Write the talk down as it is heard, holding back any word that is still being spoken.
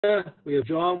we have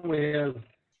John, we have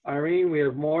Irene, we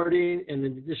have Marty, and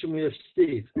in addition, we have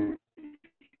Steve.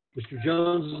 Mr.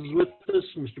 Jones is with us,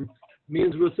 Mr.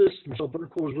 Meehan's with us, Michelle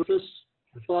Burkle is with us.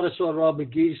 I thought I saw Rob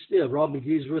McGee's, yeah, Rob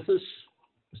McGee's with us.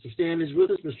 Mr. Stanley's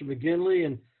with us, Mr. McGinley,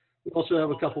 and we also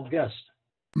have a couple guests.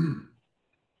 You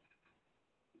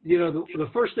know, the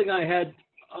first thing I had,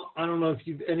 I don't know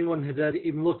if anyone had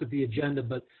even looked at the agenda,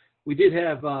 but we did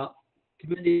have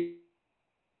committee.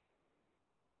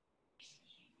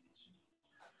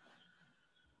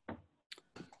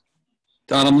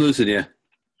 Don, I'm losing you.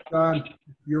 Don,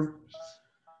 your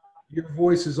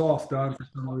voice is off, Don, for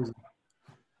some reason.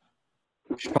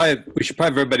 We should probably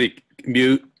have everybody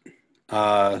mute,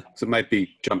 so it might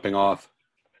be jumping off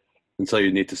until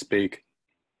you need to speak.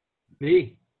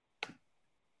 Me?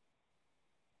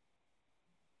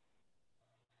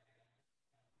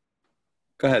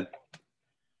 Go ahead.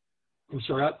 I'm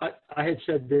sorry, I had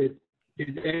said that,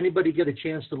 did anybody get a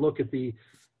chance to look at the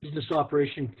Business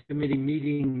Operation Committee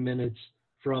meeting minutes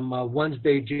from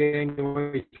Wednesday,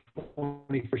 January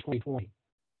 21st, 2020?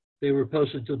 They were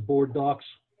posted to the board docs.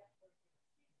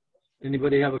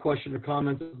 Anybody have a question or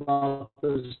comment about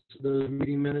those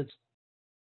meeting minutes?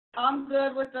 I'm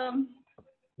good with them.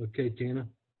 Okay, Tina.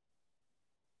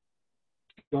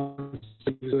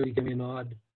 Give me a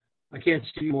nod. I can't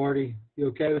see you, Marty. You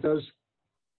okay with those?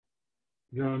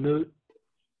 You're on mute?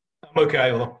 I'm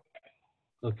okay with them.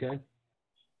 Okay.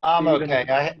 I'm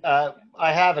okay.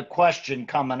 I have a question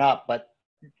coming up, but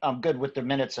I'm good with the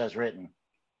minutes as written.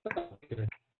 Okay.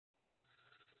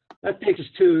 That takes us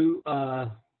to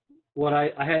what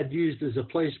I had used as a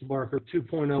place marker,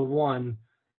 2.01,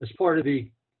 as part of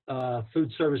the Food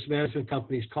Service Management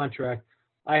Company's contract.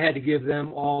 I had to give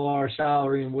them all our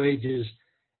salary and wages,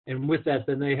 and with that,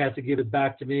 then they had to give it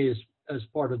back to me as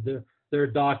part of their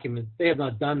document. They have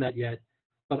not done that yet,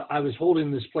 but I was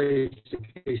holding this place in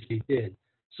case they did.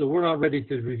 So we're not ready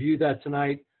to review that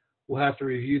tonight. We'll have to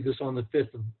review this on the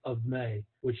 5th of May,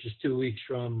 which is 2 weeks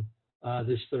from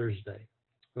this Thursday.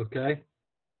 Okay?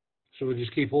 So we'll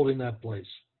just keep holding that place.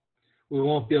 We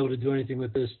won't be able to do anything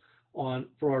with this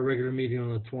for our regular meeting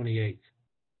on the 28th.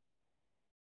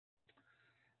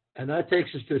 And that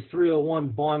takes us to 301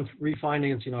 bond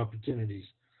refinancing opportunities.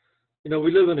 You know,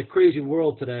 we live in a crazy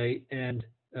world today, and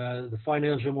the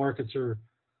financial markets are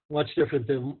much different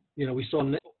than, you know, we saw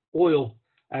oil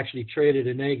actually traded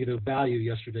a negative value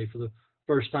yesterday for the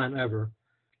first time ever.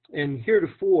 And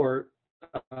heretofore,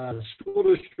 school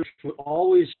districts would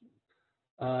always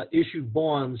issue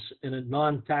bonds in a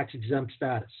non-tax exempt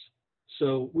status.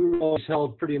 So we were always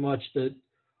held pretty much that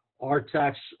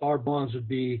our bonds would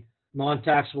be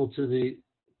non-taxable to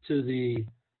the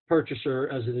purchaser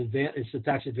as an advantage, it's a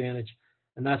tax advantage,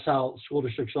 and that's how school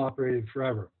districts operated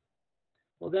forever.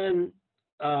 Well, then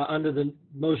under the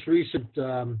most recent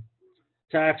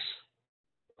tax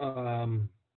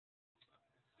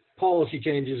policy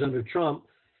changes under Trump,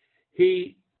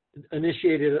 he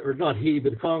initiated, or not he,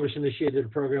 but Congress initiated a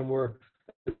program where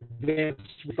advance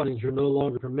refundings are no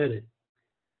longer permitted.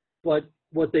 But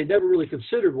what they never really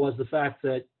considered was the fact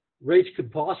that rates could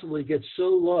possibly get so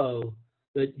low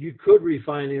that you could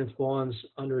refinance bonds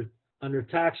under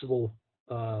taxable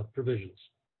provisions.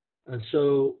 And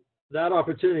so that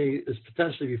opportunity is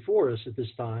potentially before us at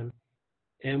this time.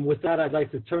 And with that, I'd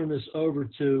like to turn this over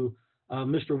to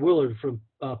Mr. Willard from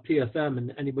PFM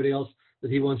and anybody else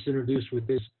that he wants to introduce with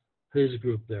his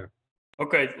group there.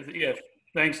 Okay, yeah,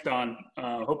 thanks, Don.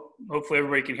 Hopefully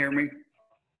everybody can hear me.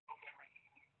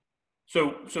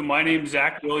 So my name is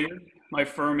Zach William. My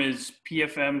firm is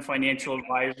PFM Financial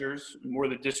Advisors. We're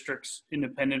the district's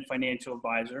independent financial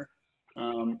advisor.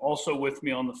 Also with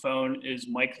me on the phone is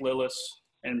Mike Lillis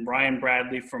and Brian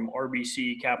Bradley from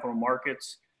RBC Capital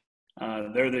Markets.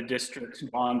 They're the district's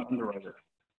bond underwriter.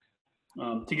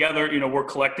 Together, we're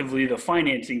collectively the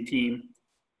financing team.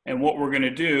 And what we're going to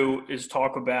do is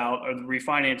talk about the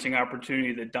refinancing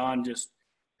opportunity that Don just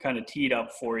kind of teed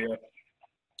up for you.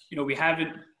 We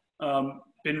haven't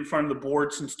been in front of the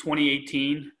board since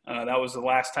 2018. That was the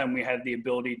last time we had the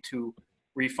ability to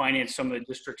refinance some of the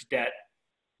district's debt.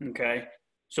 Okay.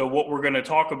 So what we're going to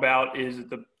talk about is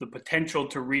the potential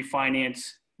to refinance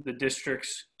the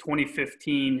district's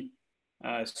 2015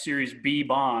 Series B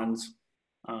bonds,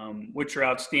 which are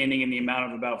outstanding in the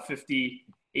amount of about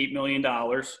 $58 million.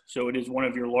 So it is one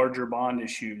of your larger bond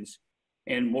issues.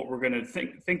 And what we're going to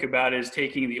think about is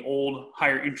taking the old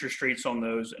higher interest rates on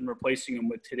those and replacing them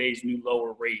with today's new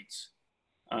lower rates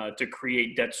to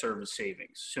create debt service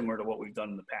savings, similar to what we've done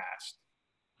in the past.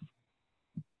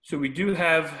 So we do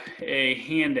have a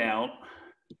handout.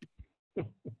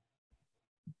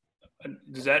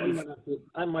 Does that,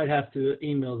 I might have to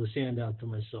email this handout to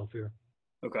myself here.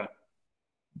 okay.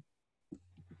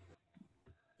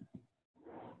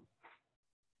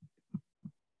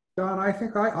 Don, I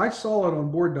think I saw it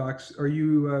on board docs. Are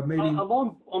you maybe? I'm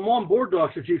on board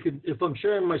docs. If I'm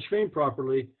sharing my screen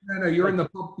properly. No, you're in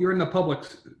the public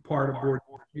part of board.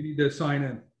 You need to sign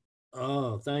in.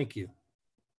 Oh, thank you.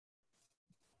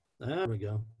 There we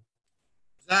go.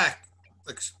 Zach,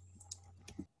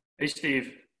 Hey,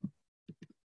 Steve.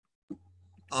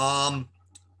 I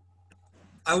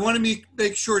want to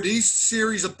make sure these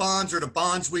series of bonds are the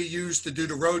bonds we use to do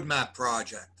the roadmap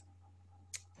project.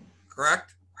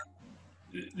 Correct?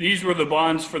 These were the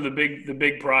bonds for the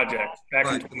big project. Back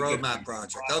Right, in the roadmap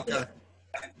project. Okay.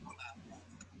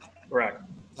 Correct.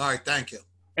 All right, thank you.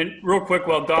 And real quick,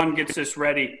 while Don gets this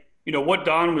ready, what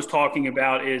Don was talking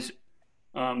about is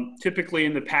typically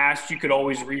in the past, you could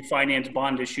always refinance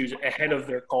bond issues ahead of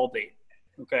their call date.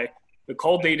 Okay. The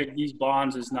call date of these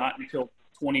bonds is not until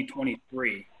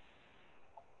 2023.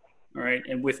 All right.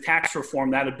 And with tax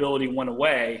reform, that ability went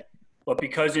away. But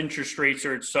because interest rates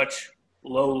are at such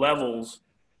low levels,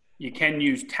 you can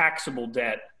use taxable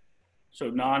debt, so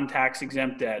non-tax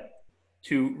exempt debt,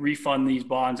 to refund these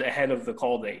bonds ahead of the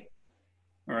call date.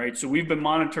 All right. So we've been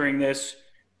monitoring this,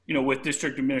 with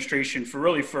district administration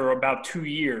for about 2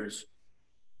 years.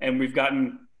 And we've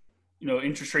gotten,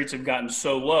 interest rates have gotten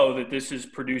so low that this is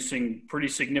producing pretty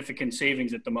significant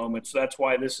savings at the moment. So that's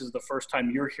why this is the first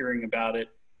time you're hearing about it,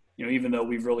 even though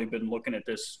we've really been looking at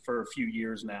this for a few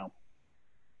years now.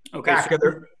 Okay. Zach,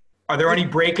 are there any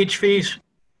breakage fees?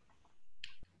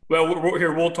 Well,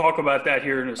 we'll talk about that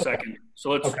here in a second.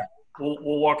 So we'll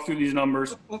walk through these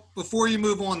numbers. Before you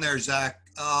move on there, Zach,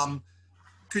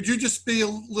 could you just be a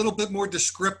little bit more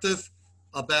descriptive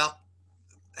about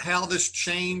how this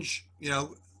change,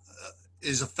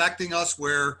 is affecting us,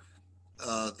 where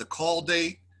the call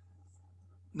date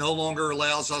no longer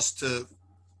allows us to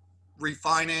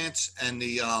refinance, and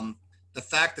the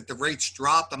fact that the rates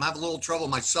dropped? I'm having a little trouble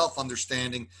myself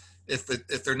understanding if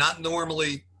they're not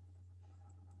normally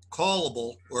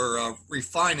callable or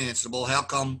refinanceable, how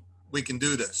come we can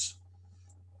do this?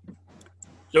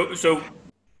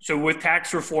 So with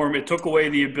tax reform, it took away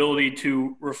the ability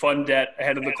to refund debt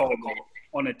ahead of the call date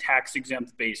on a tax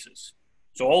exempt basis.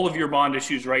 So all of your bond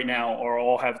issues right now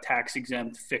all have tax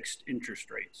exempt fixed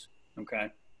interest rates. Okay.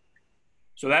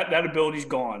 So that ability's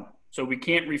gone. So we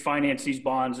can't refinance these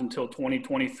bonds until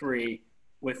 2023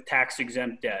 with tax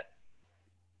exempt debt.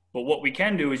 But what we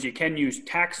can do is you can use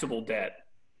taxable debt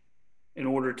in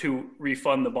order to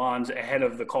refund the bonds ahead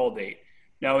of the call date.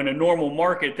 Now, in a normal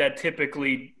market, that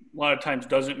typically a lot of times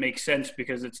doesn't make sense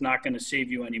because it's not going to save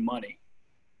you any money.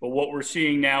 But what we're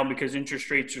seeing now, because interest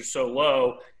rates are so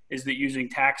low, is that using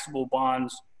taxable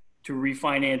bonds to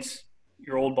refinance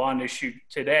your old bond issue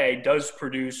today does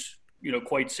produce,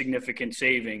 quite significant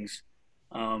savings.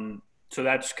 So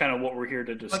that's kind of what we're here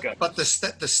to discuss. But the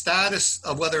status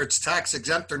of whether it's tax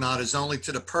exempt or not is only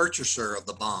to the purchaser of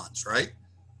the bonds, right?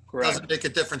 Correct. Doesn't make a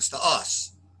difference to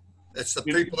us. It's the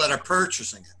people that are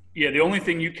purchasing it. Yeah, the only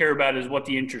thing you care about is what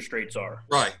the interest rates are.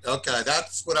 Right. Okay.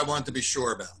 That's what I wanted to be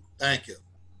sure about. Thank you.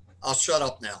 I'll shut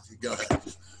up now. You go ahead.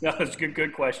 No, that's a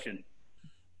good question.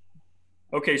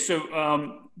 Okay,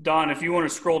 so Don, if you want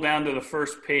to scroll down to the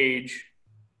first page.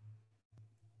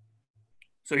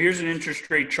 So here's an interest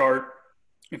rate chart.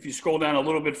 If you scroll down a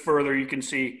little bit further, you can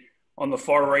see on the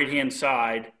far right-hand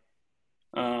side,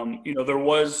 there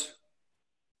was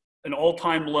an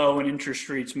all-time low in interest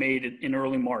rates made in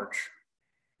early March.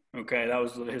 Okay, that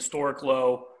was the historic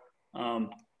low.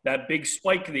 That big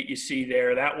spike that you see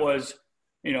there, that was,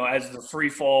 as the free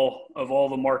fall of all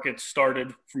the markets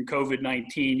started from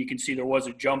COVID-19, you can see there was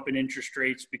a jump in interest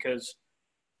rates because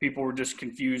people were just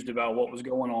confused about what was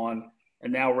going on.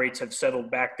 And now rates have settled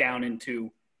back down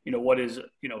into, what is,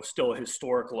 still a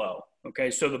historic low. Okay,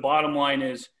 so the bottom line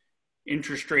is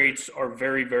interest rates are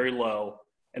very, very low.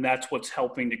 And that's what's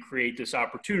helping to create this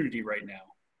opportunity right now.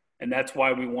 And that's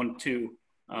why we want to,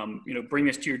 bring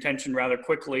this to your attention rather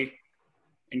quickly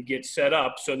and get set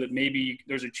up so that maybe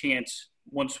there's a chance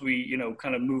once we,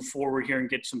 kind of move forward here and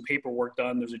get some paperwork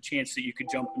done, there's a chance that you could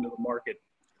jump into the market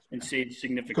and save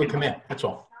significant. Come in, that's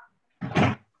all.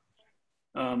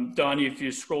 Donnie, if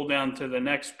you scroll down to the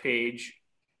next page.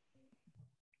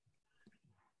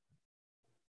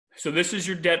 So this is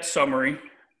your debt summary.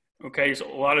 Okay,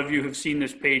 so a lot of you have seen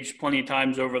this page plenty of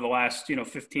times over the last,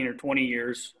 15 or 20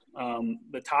 years.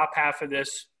 The top half of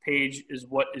this page is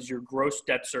what is your gross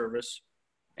debt service,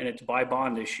 and it's by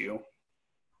bond issue.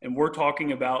 And we're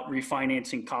talking about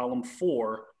refinancing column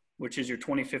 4, which is your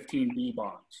 2015 B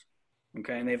bonds.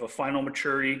 Okay, and they have a final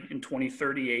maturity in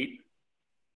 2038.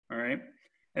 all right?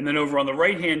 And then over on the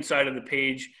right-hand side of the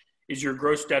page is your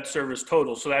gross debt service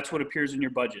total. So that's what appears in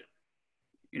your budget.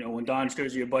 You know, when Don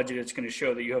shows you a budget, it's going to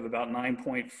show that you have about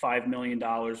 $9.5 million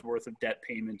worth of debt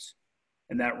payments,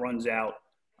 and that runs out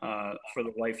for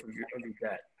the life of your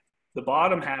debt. The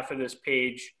bottom half of this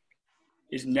page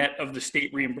is net of the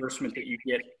state reimbursement that you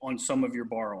get on some of your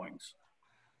borrowings,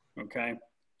 okay?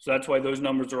 So that's why those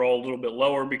numbers are all a little bit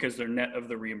lower, because they're net of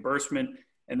the reimbursement.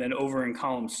 And then over in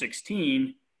column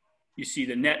 16, you see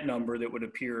the net number that would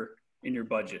appear in your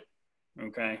budget,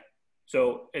 okay?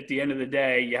 So at the end of the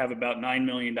day, you have about $9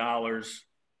 million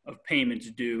of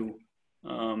payments due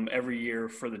every year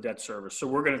for the debt service. So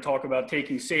we're going to talk about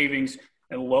taking savings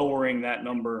and lowering that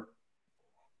number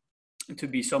to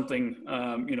be something,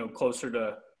 you know, closer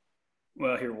to,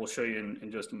 well, here, we'll show you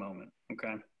in just a moment,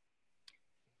 okay?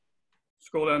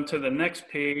 Scroll down to the next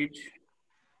page.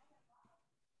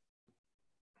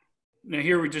 Now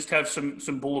here we just have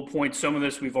some bullet points. Some of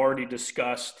this we've already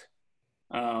discussed.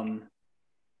 You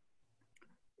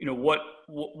know,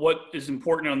 what is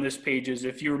important on this page is,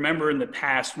 if you remember in the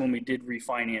past when we did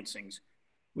refinancings,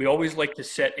 we always like to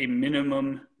set a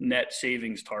minimum net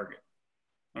savings target,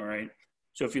 all right?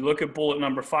 So if you look at bullet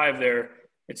number 5 there,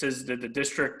 it says that the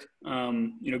district,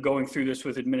 you know, going through this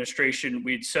with administration,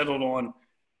 we'd settled on,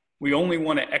 we only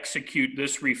want to execute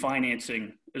this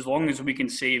refinancing as long as we can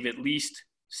save at least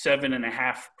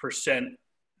 7.5%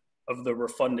 of the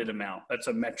refunded amount. That's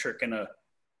a metric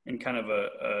and kind of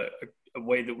a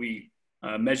way that we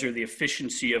measure the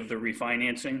efficiency of the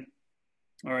refinancing.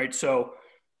 All right, so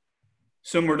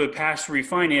similar to past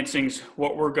refinancings,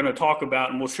 what we're going to talk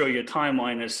about, and we'll show you a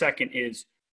timeline in a second, is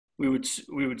we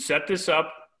would set this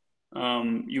up.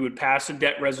 You would pass a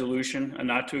debt resolution, a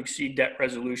not to exceed debt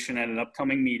resolution at an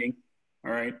upcoming meeting.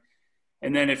 All right.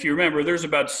 And then if you remember, there's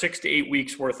about 6 to 8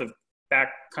 weeks worth of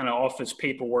back kind of office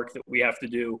paperwork that we have to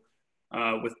do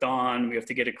with Don. We have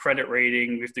to get a credit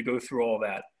rating. We have to go through all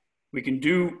that. We can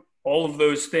do all of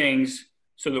those things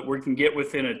so that we can get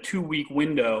within a 2-week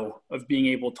window of being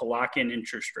able to lock in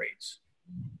interest rates.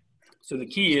 So the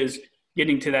key is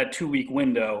getting to that 2-week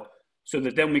window so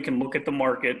that then we can look at the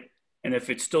market, and if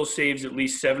it still saves at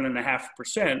least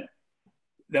 7.5%,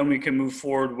 then we can move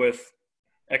forward with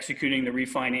executing the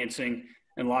refinancing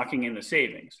and locking in the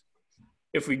savings.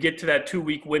 If we get to that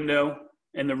 2-week window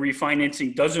and the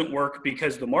refinancing doesn't work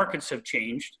because the markets have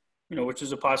changed, you know, which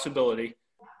is a possibility,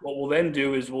 what we'll then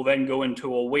do is we'll then go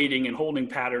into a waiting and holding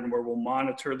pattern where we'll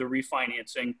monitor the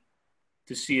refinancing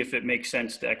to see if it makes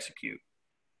sense to execute.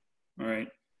 All right.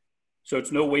 So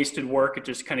it's no wasted work. It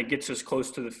just kind of gets us close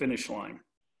to the finish line.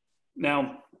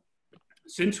 Now,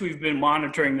 since we've been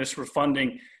monitoring this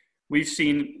refunding, we've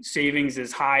seen savings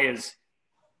as high as,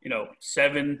 you know,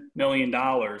 $7 million.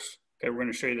 Okay, we're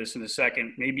going to show you this in a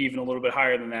second, maybe even a little bit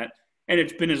higher than that. And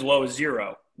it's been as low as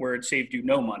 0, where it saved you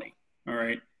no money. All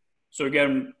right. So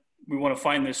again, we want to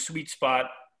find this sweet spot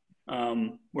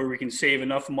where we can save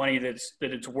enough money that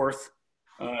it's worth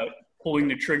pulling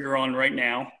the trigger on right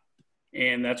now.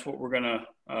 And that's what we're going to,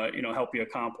 you know, help you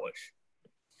accomplish.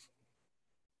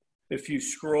 If you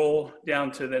scroll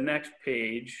down to the next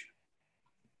page.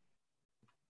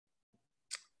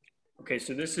 Okay,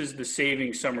 so this is the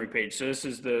savings summary page. So this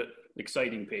is the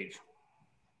exciting page.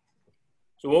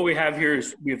 So what we have here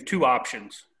is we have 2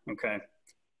 options, okay?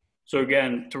 So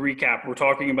again, to recap, we're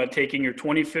talking about taking your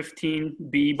 2015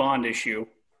 B bond issue,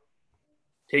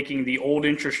 taking the old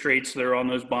interest rates that are on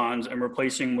those bonds and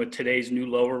replacing them with today's new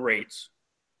lower rates,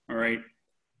 all right?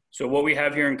 So what we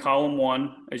have here in column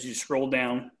 1, as you scroll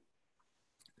down,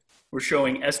 we're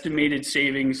showing estimated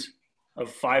savings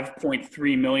of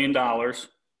 $5.3 million,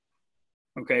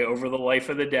 okay, over the life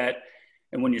of the debt.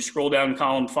 And when you scroll down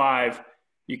column 5,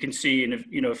 you can see, and if,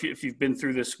 you know, if you've been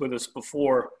through this with us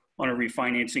before on a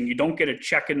refinancing, you don't get a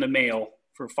check in the mail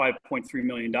for $5.3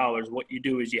 million. What you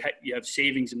do is you have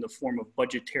savings in the form of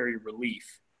budgetary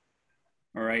relief,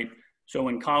 all right? So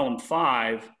in column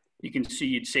 5, you can see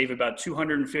you'd save about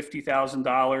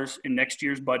 $250,000 in next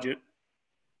year's budget.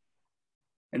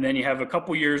 And then you have a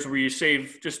couple years where you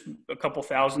save just a couple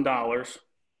 $1,000s.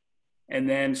 And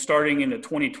then starting in the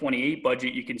 2028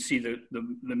 budget, you can see the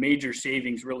major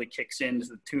savings really kicks in to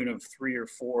the tune of $3 or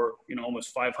 $4, you know,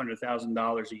 almost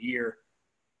 $500,000 a year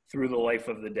through the life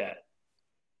of the debt.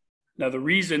 Now, the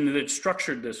reason that it's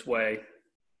structured this way,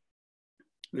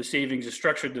 the savings is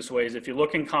structured this way, is if you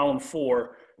look in column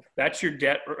 4, that's your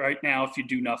debt right now if you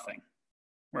do nothing,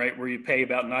 right? Where you pay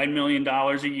about $9 million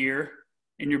a year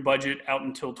in your budget out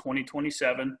until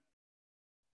 2027.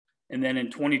 And then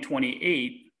in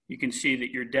 2028, you can see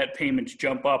that your debt payments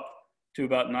jump up to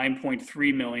about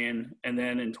 $9.3 million. And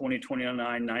then in 2029,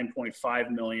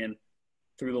 $9.5 million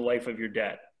through the life of your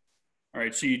debt. All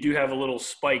right, so you do have a little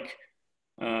spike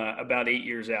about 8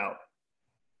 years out.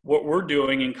 What we're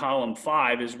doing in column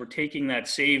 5 is we're taking that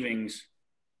savings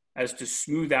as to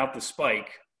smooth out the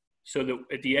spike so that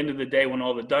at the end of the day, when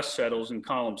all the dust settles in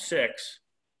column 6,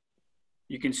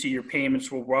 you can see your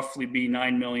payments will roughly be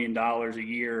 $9 million a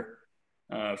year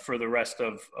for the rest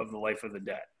of the life of the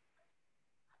debt.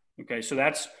 Okay, so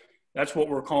that's what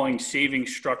we're calling saving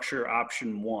structure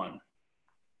option 1.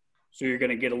 So you're going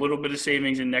to get a little bit of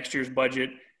savings in next year's budget,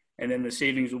 and then the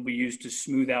savings will be used to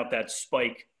smooth out that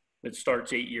spike that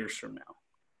starts 8 years from now.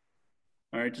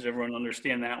 All right, does everyone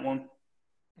understand that one?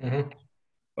 Mm-hmm.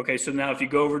 Okay, so now if you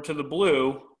go over to the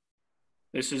blue,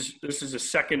 this is a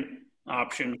second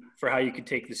option for how you could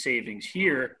take the savings.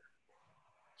 Here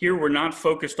we're not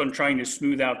focused on trying to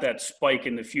smooth out that spike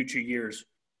in the future years.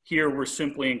 Here we're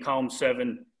simply in column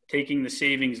 7 taking the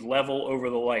savings level over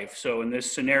the life. So in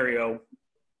this scenario,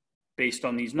 based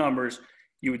on these numbers,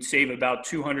 you would save about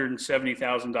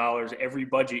 $270,000 every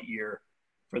budget year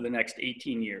for the next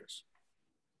 18 years.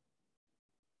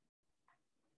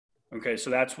 Okay, so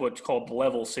that's what's called the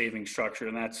level saving structure,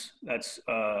 and that's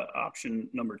option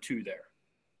number 2 there.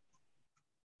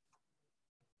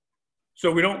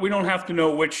 So we don't have to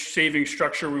know which saving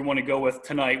structure we want to go with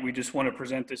tonight. We just want to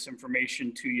present this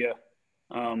information to you.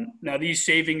 Now these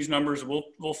savings numbers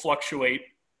will fluctuate.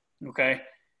 Okay,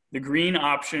 the green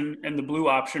option and the blue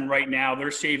option right now,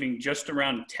 they're saving just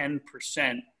around 10%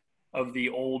 of the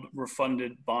old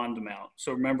refunded bond amount.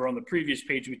 So remember on the previous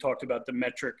page we talked about the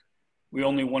metric. We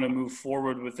only want to move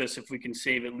forward with this if we can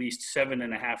save at least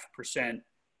 7.5%.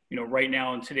 You know, right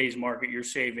now in today's market, you're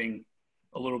saving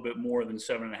a little bit more than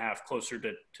 7.5, closer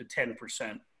to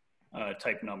 10%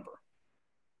 type number.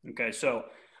 Okay, so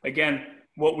again,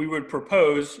 what we would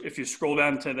propose, if you scroll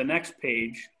down to the next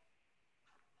page,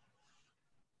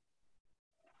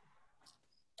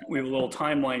 we have a little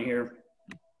timeline here.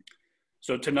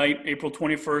 So tonight, April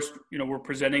 21st, you know, we're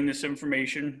presenting this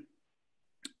information.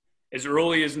 As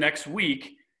early as next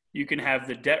week, you can have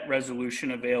the debt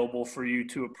resolution available for you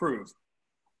to approve.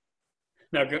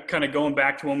 Now, kind of going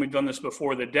back to when we've done this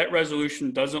before, the debt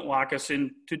resolution doesn't lock us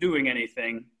into doing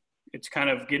anything. It's kind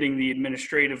of getting the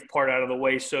administrative part out of the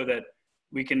way so that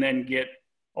we can then get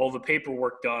all the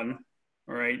paperwork done.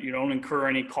 All right, you don't incur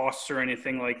any costs or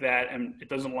anything like that, and it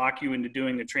doesn't lock you into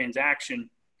doing the transaction.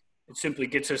 It simply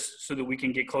gets us so that we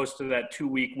can get close to that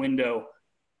 2-week window.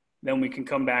 Then we can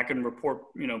come back and report,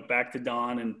 you know, back to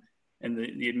Don and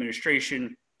the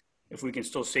administration if we can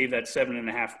still save that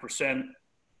 7.5%.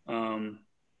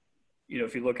 You know,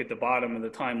 if you look at the bottom of the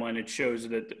timeline, it shows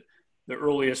that the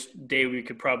earliest day we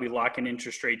could probably lock in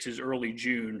interest rates is early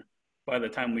June by the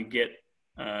time we get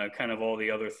kind of all the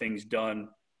other things done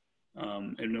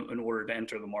in order to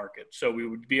enter the market. So we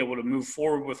would be able to move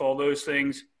forward with all those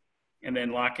things and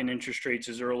then lock in interest rates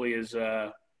as early as, you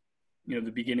know,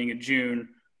 the beginning of June,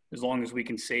 as long as we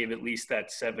can save at least that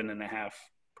 7.5%.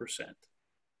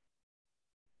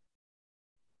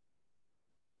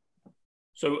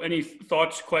 So any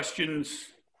thoughts, questions,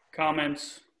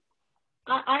 comments?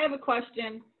 I have a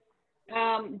question.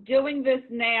 Doing this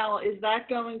now, is that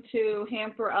going to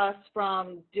hamper us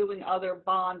from doing other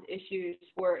bond issues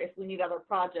for if we need other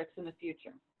projects in the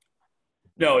future?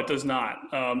 No, it does not.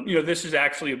 You know, this is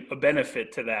actually a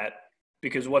benefit to that,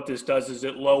 because what this does is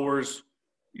it lowers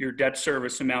your debt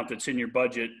service amount that's in your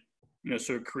budget, you know,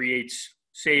 so it creates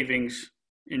savings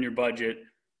in your budget.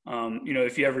 You know,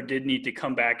 if you ever did need to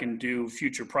come back and do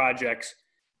future projects,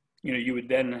 you know, you would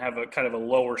then have a kind of a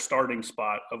lower starting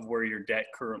spot of where your debt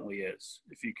currently is,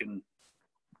 if you can,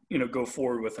 you know, go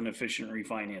forward with an efficient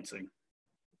refinancing.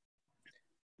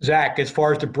 Zach, as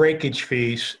far as the breakage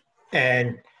fees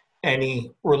and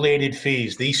any related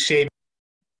fees, these savings.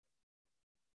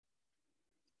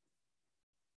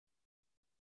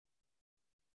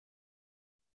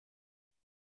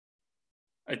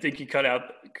 I think you cut out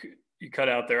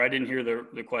there. I didn't hear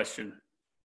the question.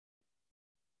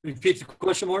 Repeat the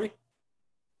question, Marty.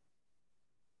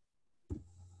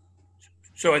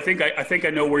 So I think I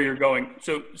know where you're going.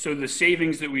 So the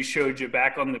savings that we showed you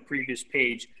back on the previous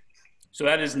page, so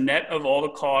that is net of all the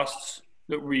costs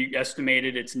that we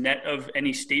estimated. It's net of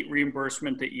any state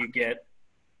reimbursement that you get,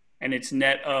 and it's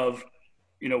net of,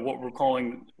 you know, what we're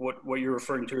calling, what you're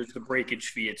referring to as the breakage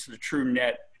fee. It's the true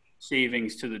net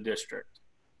savings to the district.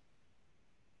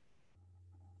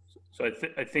 So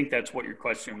I think that's what your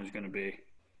question was going to be.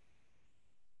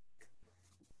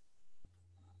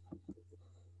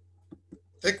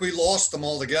 I think we lost them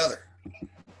altogether.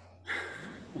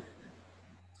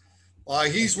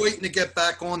 He's waiting to get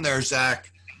back on there,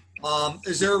 Zach.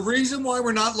 Is there a reason why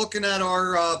we're not looking at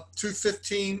our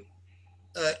 215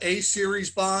 A-series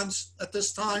bonds at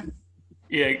this time?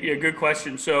 Yeah, good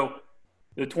question. So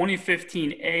the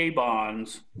 2015 A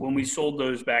bonds, when we sold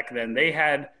those back then, they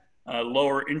had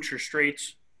lower interest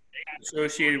rates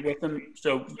associated with them.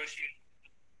 So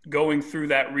going through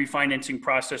that refinancing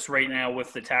process right now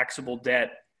with the taxable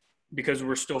debt, because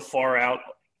we're still far out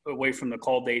away from the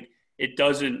call date, it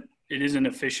isn't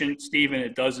efficient, Steve, and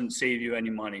it doesn't save you any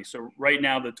money. So right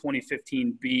now, the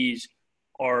 2015 Bs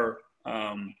are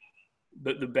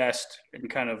the best and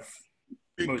kind of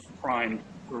most primed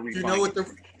for refinancing.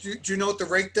 Do you know what the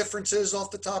rate difference is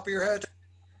off the top of your head?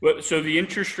 But so the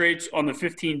interest rates on the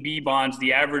 15B bonds,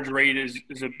 the average rate is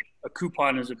a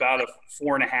coupon is about a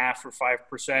 4.5% or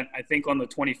 5%. I think on the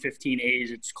 2015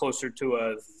 A's, it's closer to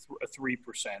a 3%,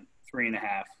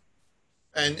 3.5%.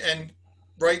 And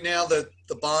right now the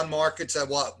bond market's at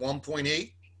what,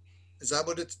 1.8? Is that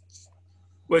what it's?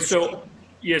 Well, so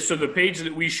yeah, so the page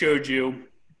that we showed you,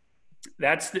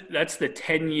 that's the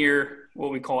 10-year,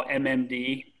 what we call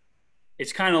MMD.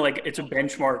 It's kind of like, it's a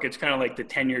benchmark. It's kind of like the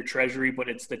 10-year treasury, but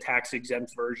it's the tax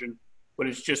exempt version. But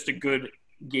it's just a good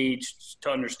gauge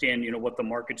to understand, what the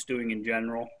market's doing in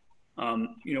general.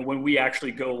 When we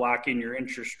actually go lock in your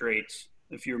interest rates,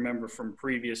 if you remember from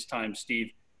previous times,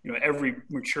 Steve, every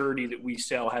maturity that we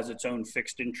sell has its own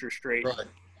fixed interest rate. Right.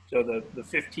 So the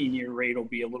 15-year rate will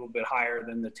be a little bit higher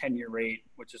than the 10-year rate,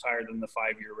 which is higher than the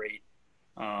 5-year rate.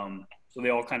 So they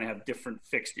all kind of have different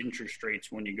fixed interest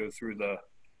rates when you go through the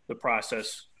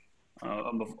process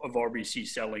of RBC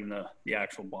selling the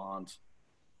actual bonds.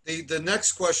 The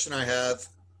next question I have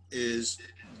is,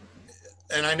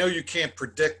 and I know you can't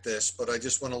predict this, but I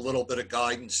just want a little bit of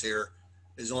guidance here,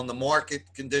 is on the market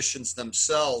conditions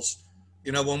themselves.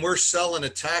 When we're selling a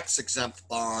tax exempt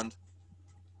bond,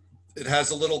 it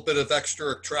has a little bit of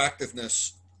extra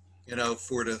attractiveness,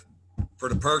 for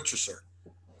the purchaser.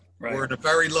 Right. We're in a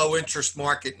very low interest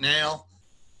market now.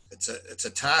 It's a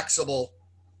taxable,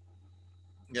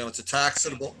 it's a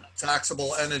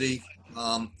taxable entity.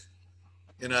 I'm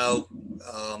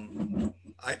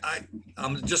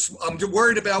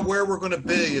worried about where we're going to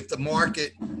be if the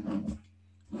market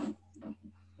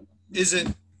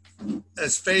isn't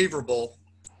as favorable,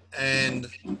 and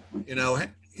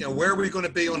where are we going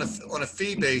to be on a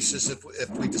fee basis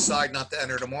if we decide not to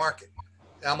enter the market?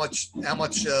 How much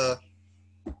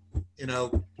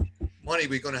money are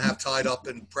we going to have tied up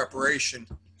in preparation?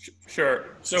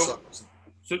 Sure. So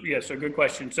good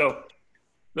question. So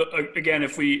again,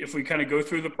 if we kind of go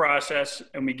through the process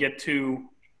and we get to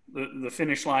the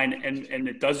finish line and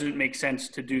it doesn't make sense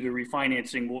to do the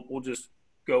refinancing, we'll just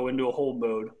go into a hold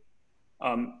mode.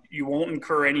 You won't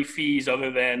incur any fees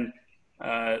other than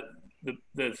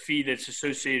the fee that's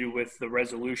associated with the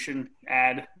resolution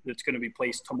ad that's going to be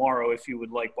placed tomorrow if you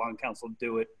would like bond counsel to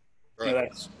do it. Right.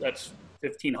 That's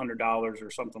 $1,500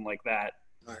 or something like that.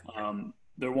 Right.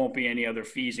 There won't be any other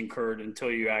fees incurred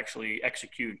until you actually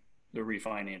execute the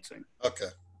refinancing. Okay.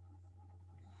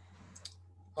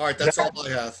 All right, that's all I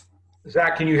have.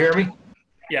 Zach, can you hear me?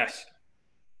 Yes.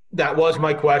 That was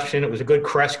my question. It was a good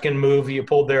Kreskin move you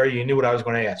pulled there. You knew what I was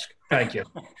going to ask. Thank you.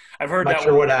 I've heard Not that.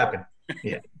 sure what happened.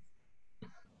 Yeah.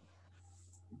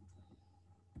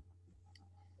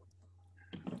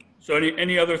 So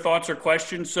any other thoughts or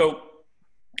questions? So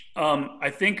I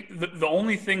think the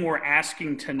only thing we're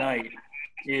asking tonight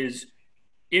is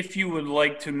if you would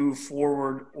like to move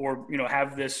forward or,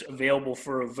 have this available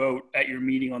for a vote at your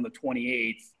meeting on the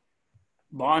 28th,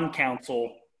 bond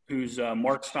counsel, who's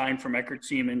Mark Stein from Eckert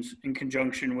Siemens, in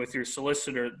conjunction with your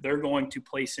solicitor, they're going to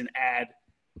place an ad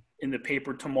in the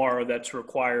paper tomorrow that's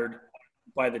required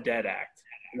by the Debt Act.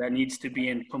 And that needs to be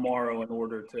in tomorrow in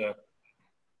order to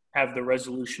have the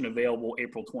resolution available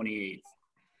April 28th.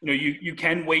 You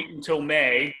can wait until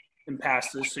May and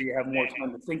pass this so you have more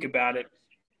time to think about it.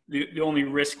 The only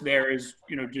risk there is,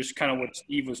 just kind of what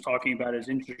Steve was talking about is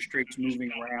interest rates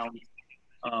moving around.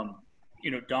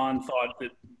 Don thought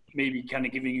that maybe kind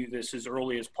of giving you this as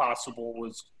early as possible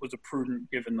was a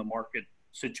prudent given the market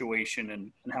situation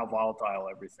and how volatile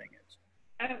everything is.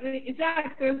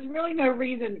 Zach, there's really no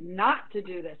reason not to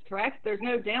do this, correct? There's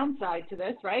no downside to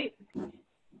this, right?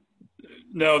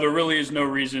 No, there really is no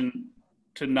reason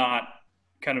to not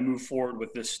kind of move forward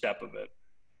with this step of it.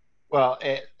 Well,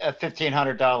 a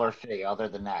 $1,500 fee other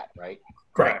than that, right?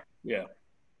 Correct. Yeah.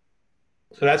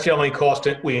 So that's the only cost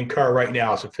that we incur right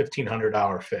now is a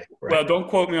 $1,500 fee. Right? Well, don't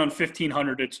quote me on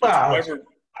 $1,500. It's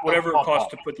whatever it costs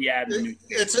to put the ad in the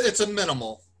newspaper. It's a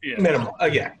minimal. Yeah. Minimal.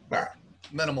 Yeah. All right.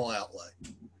 Minimal outlay.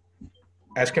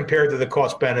 As compared to the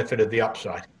cost benefit of the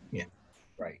upside. Yeah.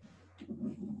 Right.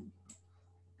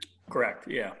 Correct.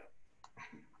 Yeah.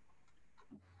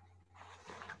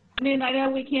 I mean, I know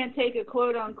we can't take a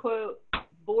quote unquote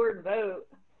board vote,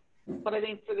 but I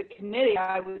think for the committee,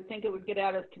 I would think it would get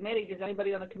out of committee. Does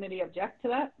anybody on the committee object to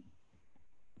that?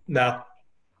 No.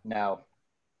 No.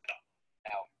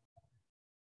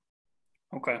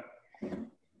 Okay.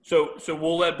 So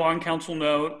we'll let bond counsel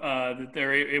know that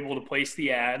they're able to place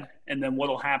the ad, and then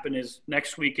what'll happen is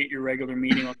next week at your regular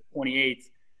meeting on the 28th,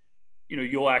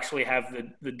 you'll actually have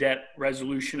the debt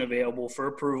resolution available for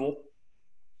approval.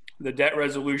 The debt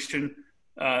resolution,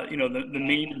 the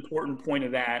main important point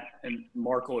of that, and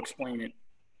Mark will explain it,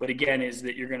 but again, is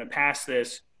that you're going to pass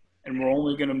this, and we're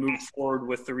only going to move forward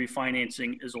with the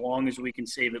refinancing as long as we can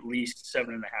save at least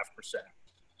 7.5%.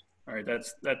 All right,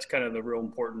 that's kind of the real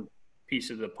important piece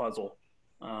of the puzzle.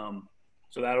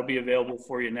 So that'll be available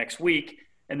for you next week,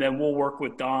 and then we'll work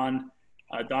with Don.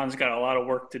 Don's got a lot of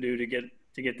work to do to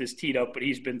get this teed up, but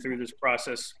he's been through this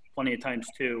process plenty of times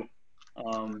too.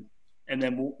 And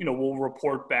then we'll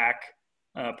report back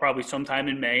probably sometime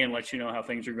in May and let you know how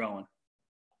things are going.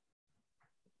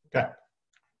 Okay.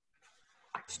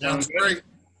 Sounds great.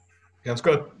 Sounds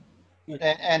good.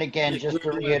 And again, just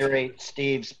to reiterate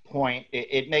Steve's point,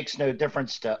 it makes no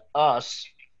difference to us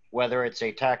whether it's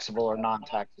a taxable or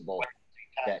non-taxable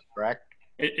debt, correct?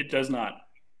 It does not.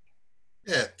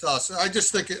 Yeah, it does. I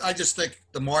just think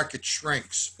the market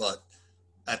shrinks, but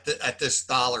at this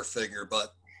dollar figure,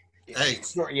 but hey,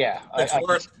 Sure, yeah.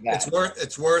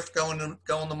 it's worth going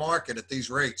to market at these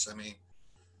rates. I mean,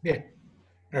 Yeah.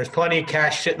 There's plenty of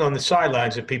cash sitting on the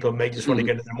sidelines that people may just want to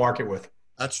get in the market with.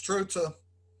 that's true too.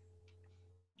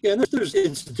 Yeah, and there's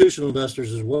institutional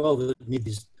investors as well that need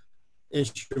these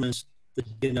instruments that,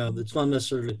 it's not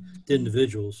necessarily the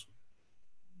individuals.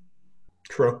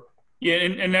 True. Yeah,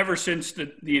 and ever since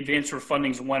the advance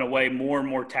refundings went away, more and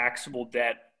more taxable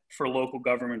debt for local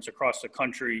governments across the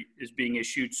country is being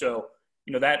issued. So,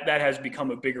 that has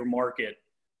become a bigger market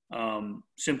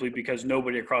simply because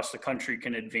nobody across the country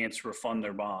can advance refund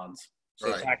their bonds. So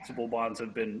Right. taxable bonds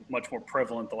have been much more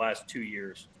prevalent the last 2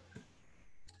 years.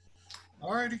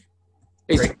 All righty.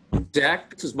 Hey, Great.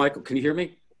 Zach, this is Michael. Can you hear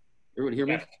me? Everyone hear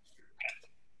me? Yeah.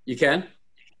 You can?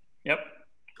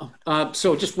 Yep.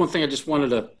 So just one thing I just wanted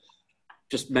to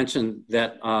just mention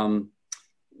that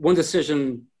one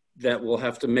decision that we'll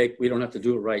have to make, we don't have to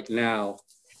do it right now,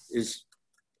 is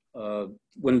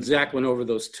when Zach went over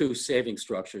those two saving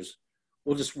structures,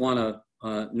 we'll just want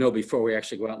to know before we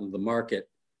actually go out into the market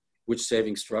which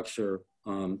saving structure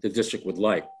the district would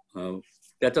like.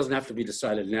 That doesn't have to be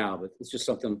decided now, but it's just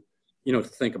something, to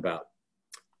think about.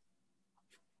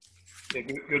 Yeah,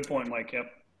 good point, Mike.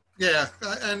 Yep. Yeah,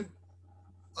 and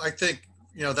I think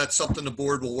that's something the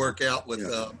board will work out with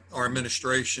our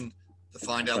administration to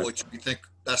find out which we think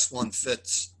best one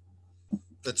fits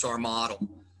our model.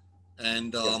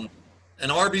 And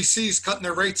RBC's cutting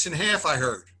their rates in half, I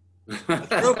heard.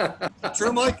 True?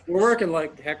 True, Mike? We're working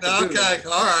like heck. Okay,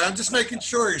 all right. I'm just making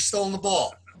sure you're still on the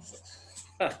ball.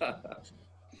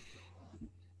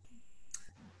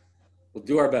 We'll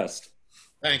do our best.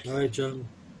 Thank All you. right, John.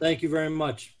 Thank you very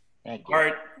much. Thank you. All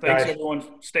right. Thanks, Guys.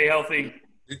 everyone. Stay healthy.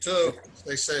 You too.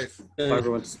 Stay safe. Bye,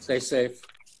 everyone. Stay safe.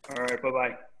 All right.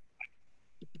 Bye-bye.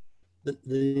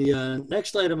 The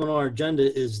next item on our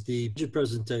agenda is the budget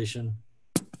presentation.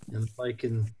 And if I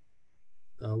can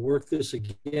work this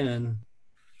again,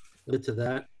 get to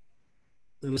that.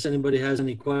 Unless anybody has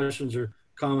any questions or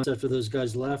comments after those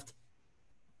guys left.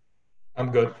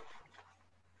 I'm good.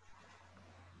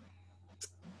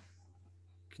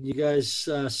 Can you guys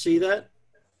see that?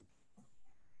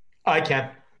 I can.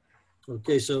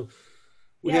 Okay, so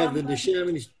we Yeah, have the I'm good.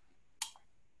 Neshaminy.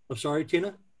 I'm sorry,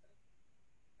 Tina?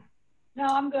 No,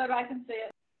 I'm good. I can see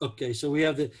it. Okay, so we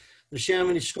have the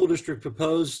Neshaminy School District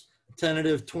proposed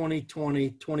tentative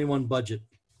 2020-21 budget.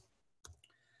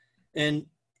 And,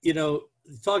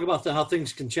 talk about how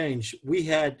things can change. We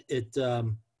had it,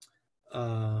 as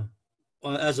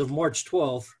of March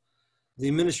 12th, the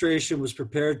administration was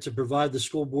prepared to provide the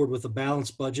school board with a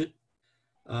balanced budget.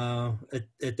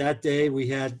 At that day, we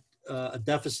had a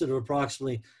deficit of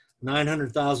approximately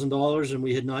 $900,000, and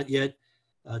we had not yet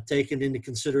taken into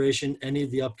consideration any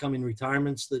of the upcoming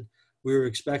retirements that we were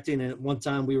expecting. And at one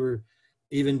time, we were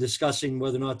even discussing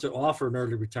whether or not to offer an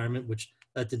early retirement, which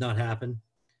that did not happen.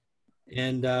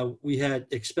 And we had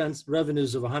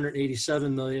revenues of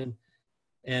 187 million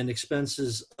and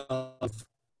expenses of,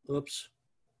 oops,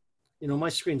 my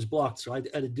screen's blocked, so I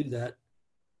had to do that.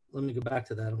 Let me go back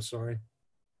to that. I'm sorry.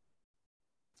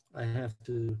 I have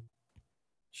to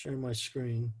share my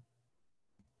screen.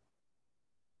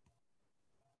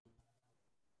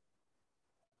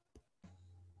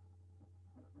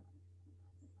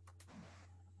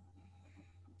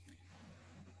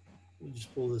 me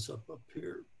just pull this up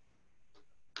here.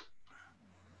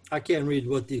 I can't read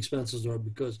what the expenses are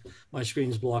because my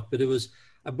screen's blocked, but it was,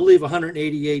 I believe,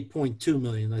 188.2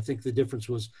 million. I think the difference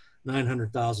was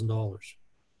 $900,000.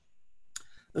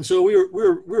 And so we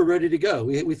were ready to go.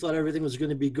 We thought everything was going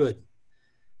to be good.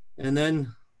 And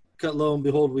then, lo and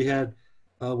behold, we had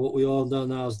what we all know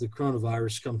now is the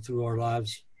coronavirus come through our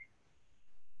lives.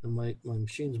 And my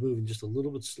machine's moving just a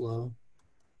little bit slow.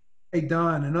 Hey,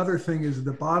 Don, another thing is at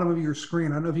the bottom of your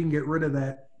screen, I don't know if you can get rid of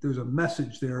that. There's a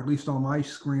message there. At least on my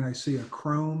screen, I see a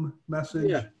Chrome message.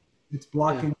 Yeah. It's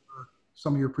blocking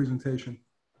some of your presentation.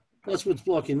 That's what's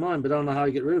blocking mine, but I don't know how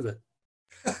to get rid of it.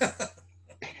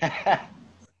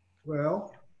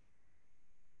 Well,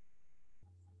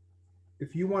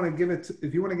 if you want to give it,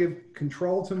 if you want to give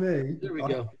control to me. There we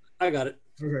go. I got it.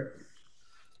 Okay.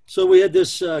 So we had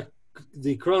this, the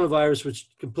coronavirus, which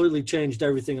completely changed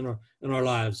everything in our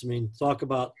lives. I mean, talk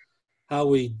about how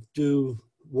we do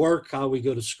work, how we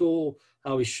go to school,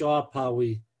 how we shop, how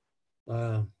we,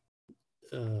 you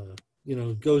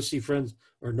know, go see friends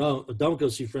or no, don't go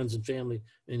see friends and family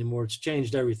anymore. It's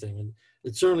changed everything. And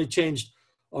it certainly changed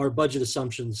our budget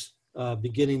assumptions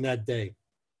beginning that day.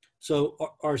 So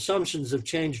our assumptions have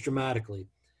changed dramatically.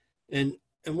 And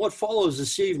what follows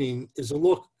this evening is a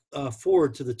look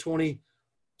forward to the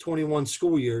 2021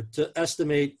 school year to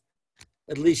estimate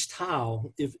at least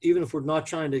how, even if we're not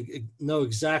trying to know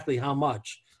exactly how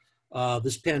much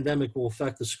this pandemic will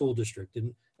affect the school district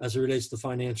and as it relates to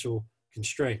financial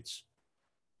constraints.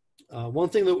 One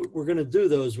thing that we're going to do,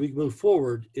 though, as we move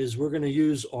forward is we're going to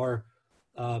use our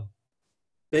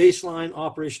baseline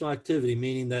operational activity,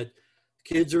 meaning that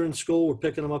kids are in school, we're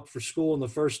picking them up for school on the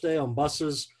first day on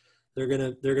buses. They're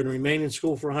going to remain in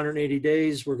school for 180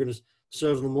 days. We're going to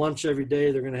serve them lunch every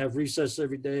day. They're going to have recess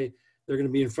every day. They're going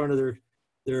to be in front of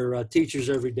their teachers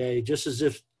every day, just as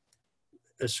if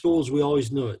as schools we always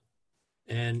knew it.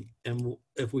 And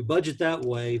if we budget that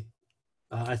way,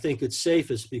 I think it's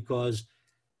safest, because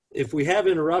if we have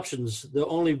interruptions,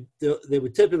 they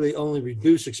would typically only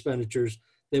reduce expenditures.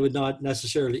 They would not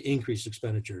necessarily increase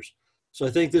expenditures. So I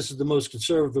think this is the most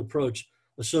conservative approach,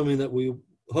 assuming that we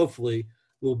hopefully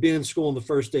will be in school on the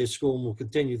first day of school and will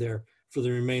continue there for the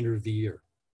remainder of the year.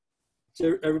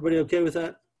 Is everybody okay with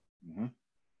that? Mm-hmm.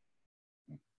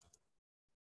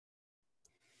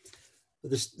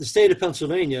 The state of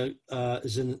Pennsylvania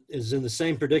is in the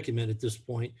same predicament at this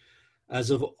point. As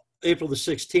of April the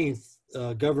 16th,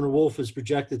 Governor Wolf has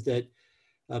projected that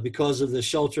because of the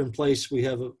shelter in place, he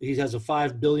has a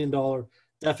 $5 billion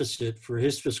deficit for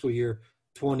his fiscal year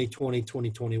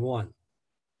 2020-2021.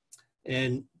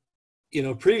 And, you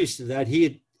know, previous to that, he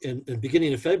had, in the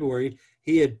beginning of February,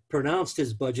 he had pronounced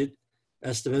his budget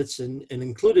estimates and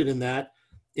included in that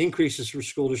increases for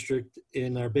school district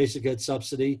in our basic ed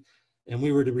subsidy. And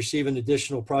we were to receive an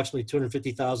additional approximately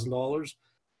 $250,000,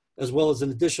 as well as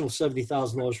an additional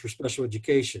 $70,000 for special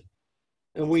education.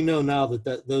 And we know now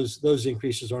that those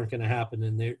increases aren't going to happen,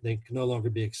 and they can no longer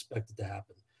be expected to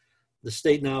happen. The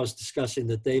state now is discussing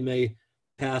that they may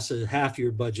pass a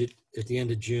half-year budget at the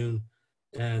end of June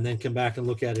and then come back and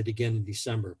look at it again in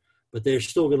December. But they're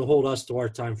still going to hold us to our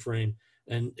time frame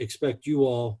and expect you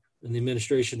all and the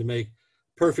administration to make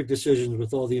perfect decisions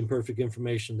with all the imperfect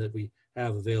information that we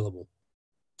have available.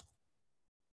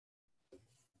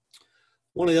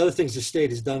 One of the other things the state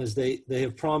has done is they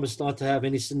have promised not to have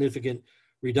any significant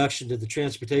reduction to the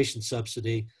transportation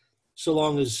subsidy, so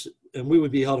long as, and we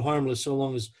would be held harmless so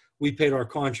long as we paid our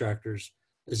contractors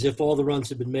as if all the runs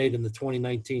had been made in the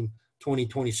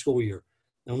 2019-2020 school year.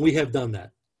 And we have done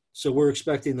that. So we're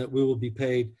expecting that we will be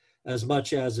paid as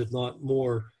much as, if not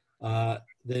more,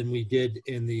 than we did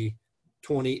in the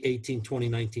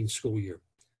 2018-2019 school year.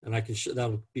 And I can that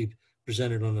will be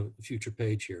presented on a future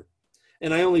page here.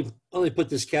 And I only put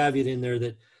this caveat in there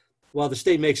that while the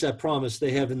state makes that promise,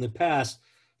 they have in the past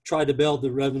tried to build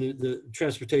the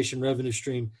transportation revenue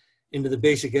stream into the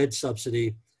basic ed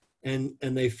subsidy, and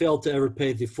they failed to ever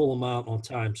pay the full amount on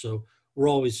time. So we're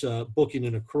always booking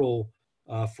an accrual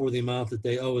for the amount that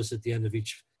they owe us at the end of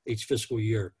each fiscal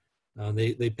year.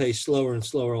 They pay slower and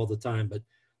slower all the time, but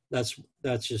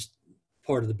that's just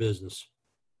part of the business.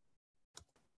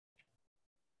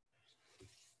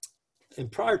 And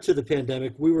prior to the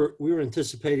pandemic, we were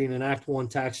anticipating an Act 1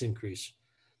 tax increase.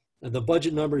 And the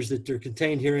budget numbers that are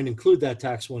contained herein include that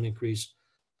tax 1 increase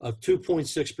of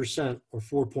 2.6% or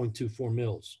 4.24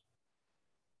 mils.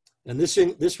 And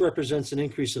this represents an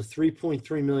increase of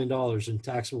 $3.3 million in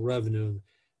taxable revenue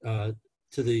to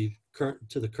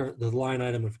the line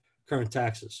item of current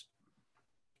taxes.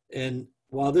 And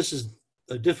while this is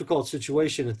a difficult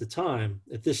situation at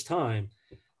this time,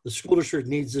 The school district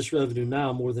needs this revenue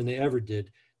now more than they ever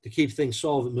did to keep things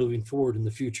solvent moving forward in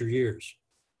the future years.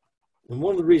 And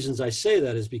one of the reasons I say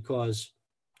that is because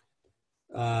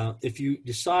if you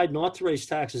decide not to raise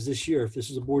taxes this year, if this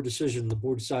is a board decision, the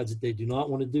board decides that they do not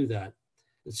want to do that,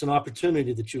 it's an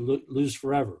opportunity that you lose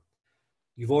forever.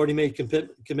 You've already made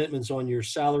commitments on your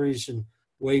salaries and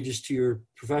wages to your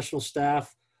professional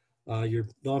staff, your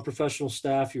non-professional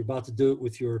staff. You're about to do it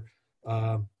with your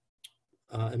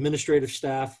administrative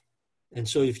staff. And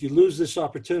so if you lose this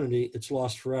opportunity, it's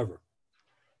lost forever.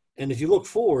 And if you look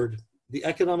forward, the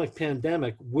economic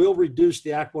pandemic will reduce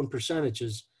the Act 1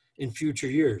 percentages in future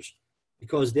years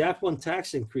because the Act 1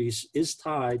 tax increase is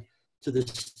tied to the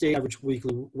state average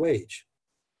weekly wage.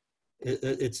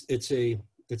 It's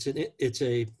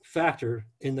a factor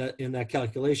in that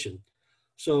calculation.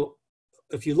 So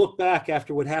if you look back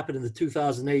after what happened in the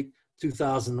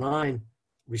 2008-2009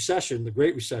 recession, the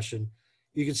Great Recession,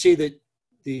 you can see that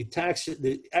the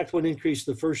Act 1 increase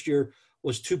the first year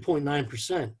was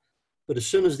 2.9%. But as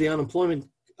soon as the unemployment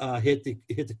hit the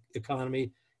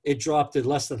economy, it dropped to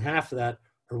less than half of that,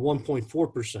 or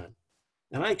 1.4%.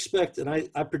 And I expect, and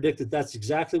I predict that that's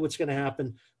exactly what's going to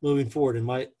happen moving forward.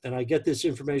 And I get this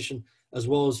information as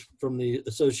well as from the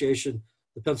association,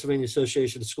 the Pennsylvania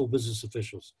Association of School Business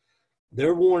Officials.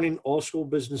 They're warning all school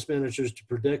business managers to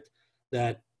predict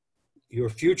that your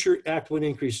future Act 1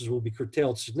 increases will be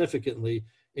curtailed significantly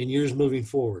in years moving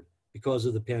forward because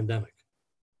of the pandemic.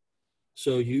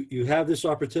 So you have this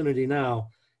opportunity now.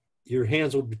 Your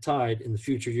hands will be tied in the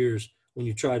future years when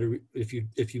you try to, if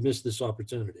you miss this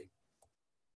opportunity.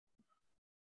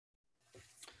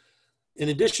 In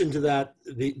addition to that,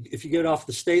 if you get off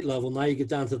the state level, now you get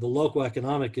down to the local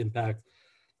economic impact.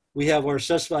 We have our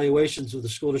assessed valuations of the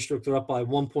school district are up by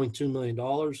 $1.2 million,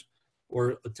 or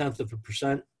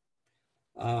 0.1%.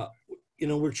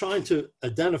 We're trying to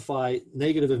identify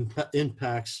negative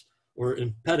impacts or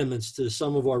impediments to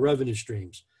some of our revenue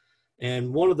streams.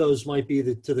 And one of those might be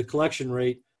to the collection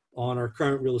rate on our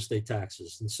current real estate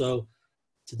taxes. And so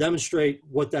to demonstrate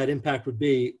what that impact would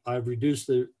be, I've reduced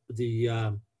the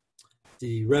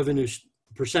revenue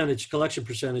percentage, collection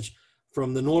percentage,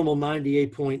 from the normal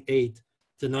 98.8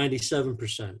 to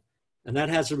 97%. And that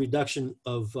has a reduction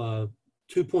of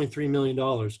 $2.3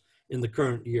 million in the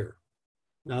current year.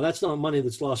 Now, that's not money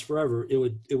that's lost forever. It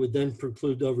would then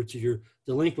preclude over to your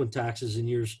delinquent taxes in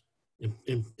years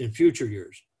in future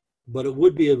years, but it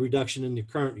would be a reduction in the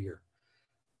current year.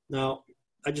 Now,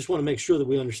 I just want to make sure that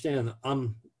we understand that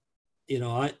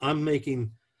I'm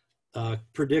making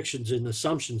predictions and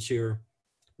assumptions here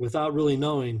without really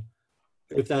knowing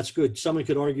if that's good. Someone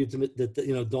could argue to me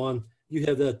that, Dawn, you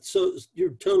have that, so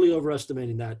you're totally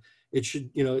overestimating that. It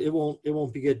should, it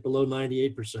won't get below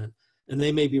 98%, and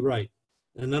they may be right.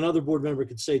 And another board member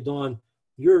could say, Dawn,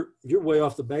 you're way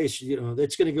off the base.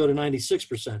 It's going to go to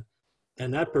 96%,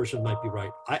 and that person might be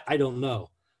right. I don't know.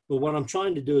 But what I'm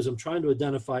trying to do is I'm trying to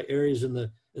identify areas in the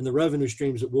revenue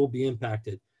streams that will be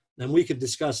impacted. And we could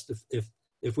discuss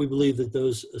if we believe that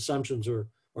those assumptions are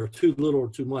too little or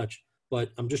too much.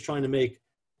 But I'm just trying to make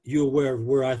you aware of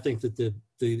where I think that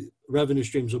the revenue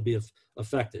streams will be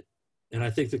affected. And I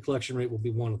think the collection rate will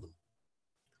be one of them.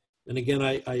 And again,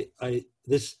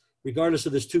 regardless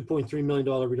of this $2.3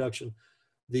 million reduction,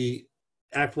 the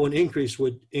Act 1 increase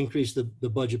would increase the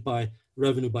budget by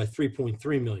revenue by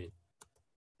 $3.3 million.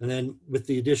 And then with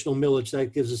the additional millage,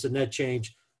 that gives us a net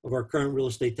change of our current real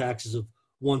estate taxes of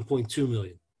 $1.2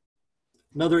 million.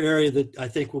 Another area that I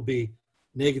think will be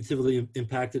negatively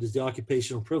impacted is the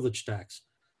occupational privilege tax.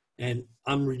 And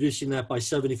I'm reducing that by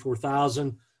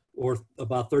 $74,000, or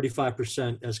about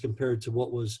 35% as compared to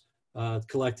what was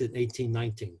collected in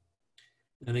 18-19.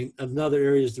 And another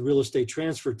area is the real estate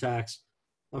transfer tax.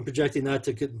 I'm projecting that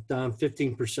to get down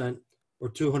 15%, or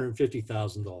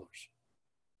 $250,000.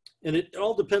 And it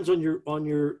all depends on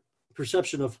your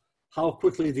perception of how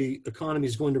quickly the economy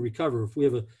is going to recover. If we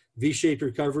have a V-shaped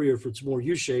recovery, or if it's more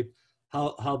U-shaped,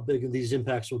 how big these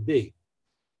impacts will be.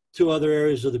 Two other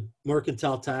areas are the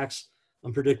mercantile tax.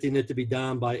 I'm predicting it to be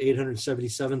down by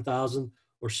 $877,000,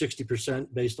 or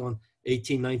 60% based on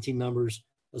 18-19 numbers,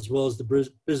 as well as the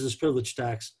business privilege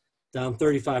tax down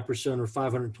 35%, or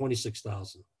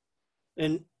 $526,000.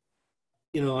 And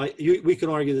we can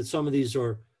argue that some of these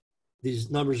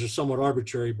numbers are somewhat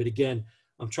arbitrary, but again,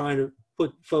 I'm trying to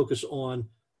put focus on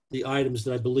the items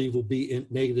that I believe will be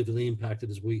negatively impacted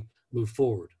as we move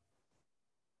forward.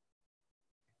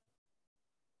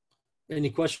 Any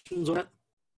questions on that?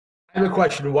 I have a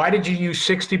question. Why did you use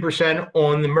 60%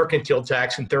 on the mercantile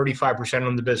tax and 35%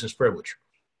 on the business privilege?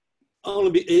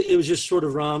 It was just sort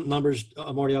of round numbers,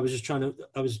 Marty. There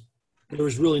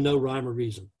was really no rhyme or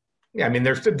reason. Yeah, I mean,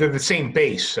 they're the same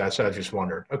base, so I just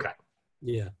wondered. Okay.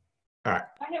 Yeah. All right.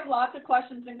 I have lots of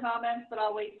questions and comments, but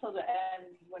I'll wait till the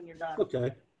end when you're done.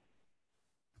 Okay.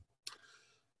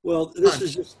 Well, this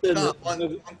is just been Tom,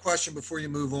 one question before you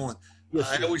move on. Yes,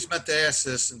 I sir. always meant to ask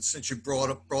this, and since you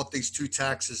brought these two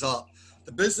taxes up,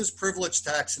 the business privilege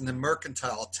tax and the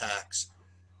mercantile tax,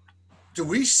 do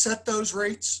we set those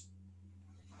rates?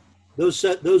 Those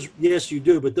yes, you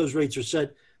do, but those rates are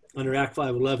set under Act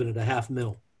 511 at $0.5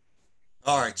 million.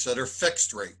 All right, so they're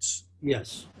fixed rates.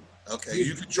 Yes. Okay, You-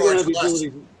 you can you charge have the less.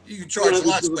 ability- You can charge have the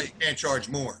less, but ability- you can't charge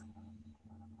more.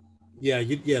 Yeah.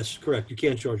 Yes, correct. You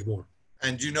can't charge more.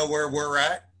 And do you know where we're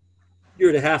at?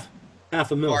 You're at half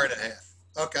a million. Or at a half.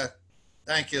 Okay,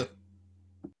 thank you.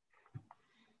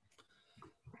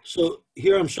 So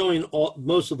here I'm showing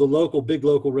most of the big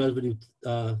local revenue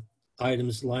line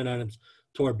items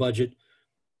to our budget.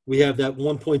 We have that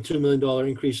 $1.2 million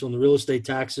increase on the real estate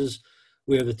taxes.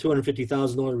 We have the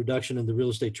 $250,000 reduction in the real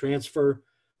estate transfer.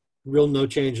 No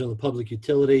change on the public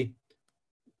utility.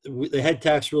 The head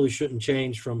tax really shouldn't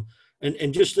change from,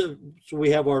 and just so we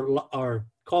have our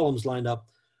columns lined up,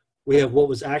 we have what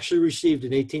was actually received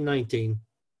in 1819,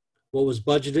 what was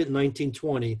budgeted in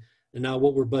 1920, and now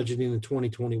what we're budgeting in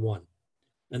 2021.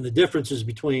 And the difference is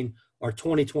between our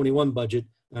 2021 budget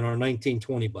and our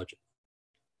 1920 budget.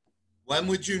 When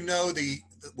would you know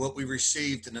what we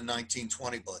received in the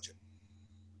 1920 budget?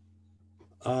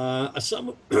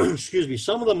 Excuse me,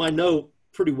 some of them I know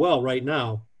pretty well right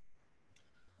now.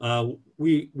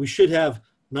 We should have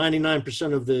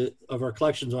 99% of our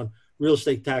collections on real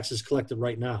estate taxes collected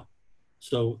right now.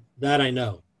 So that I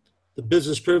know. The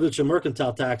business privilege and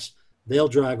mercantile tax, they'll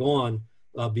drag on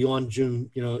beyond June,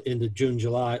 into June,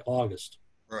 July, August.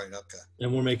 Right, okay.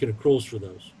 And we're making accruals for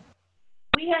those.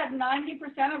 We had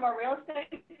 90% of our real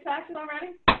estate taxes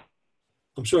already?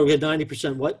 I'm sorry, we had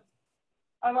 90% what?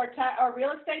 Of our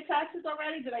real estate taxes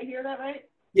already? Did I hear that right?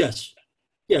 Yes.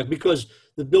 Yeah, because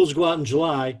the bills go out in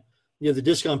July. You have the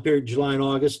discount period July and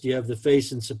August. You have the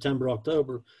face in September,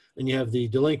 October, and you have the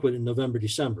delinquent in November,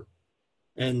 December.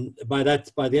 And by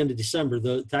the end of December,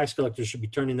 the tax collectors should be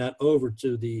turning that over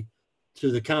to the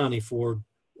county for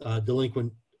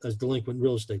delinquent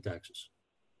real estate taxes.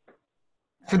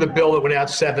 For the bill that went out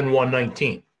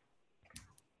 7/1/19.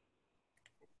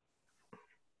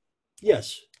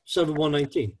 Yes,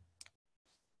 7/1/19.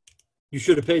 You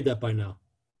should have paid that by now.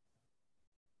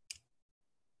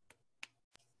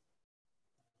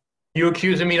 You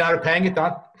accusing me not of paying it,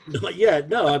 Don? Yeah,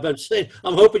 no, I'm saying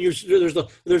I'm hoping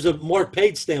there's a marked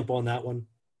paid stamp on that one.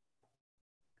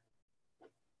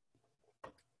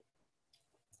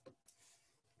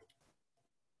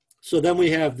 So then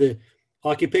we have the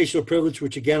occupational privilege,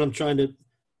 which again I'm trying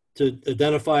to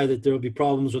identify that there will be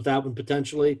problems with that one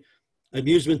potentially.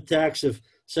 Amusement tax, if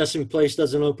Sesame Place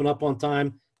doesn't open up on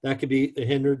time, that could be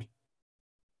hindered.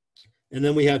 And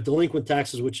then we have delinquent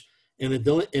taxes, which in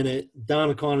a down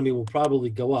economy will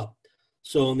probably go up.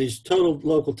 So on these total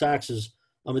local taxes,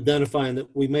 I'm identifying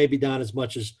that we may be down as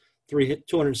much as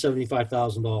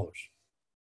 $275,000.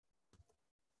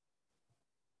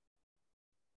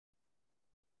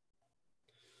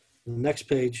 The next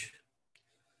page,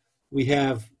 we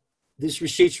have these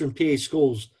receipts from PA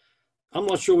schools. I'm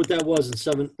not sure what that was in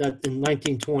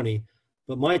 1920,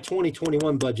 but my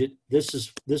 2021 budget,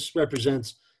 this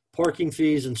represents parking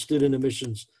fees and student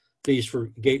admissions fees for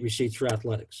gate receipts for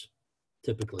athletics,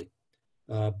 typically.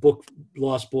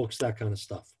 Lost books, that kind of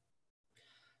stuff.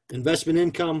 Investment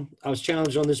income, I was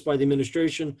challenged on this by the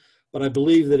administration, but I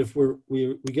believe that if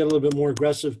we get a little bit more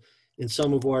aggressive in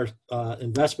some of our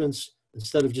investments,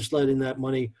 instead of just letting that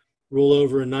money roll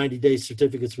over in 90-day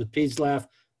certificates with PSLAF,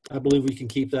 I believe we can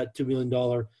keep that $2 million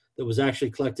that was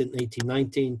actually collected in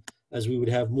 1819, as we would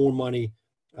have more money,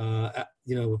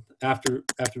 after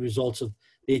results of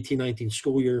the 1819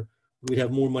 school year, we'd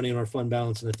have more money in our fund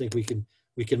balance, and I think we can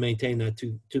maintain that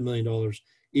 $2 million,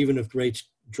 even if rates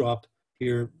drop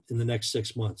here in the next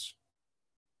 6 months.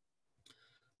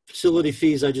 Facility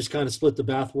fees, I just kind of split the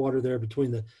bathwater there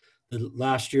between the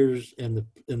last year's and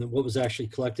what was actually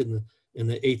collected in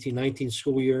the 1819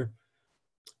 school year.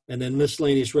 And then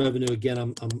miscellaneous revenue, again,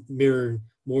 I'm mirroring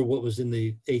more what was in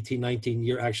the 1819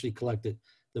 year actually collected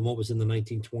than what was in the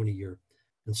 1920 year.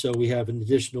 And so we have an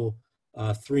additional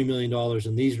 $3 million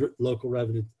in these local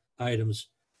revenue items,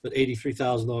 but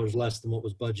 $83,000 less than what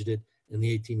was budgeted in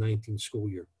the 1819 school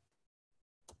year.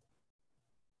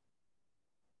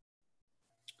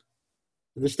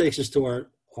 And this takes us to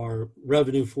our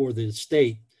revenue for the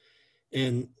state.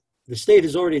 And the state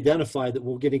has already identified that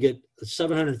we're going to get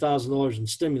 $700,000 in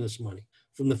stimulus money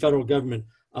from the federal government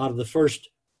out of the first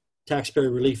Taxpayer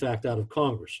Relief Act out of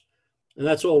Congress. And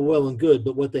that's all well and good.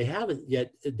 But what they haven't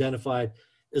yet identified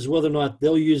is whether or not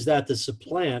they'll use that to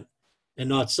supplant and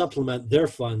not supplement their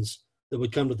funds that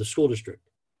would come to the school district.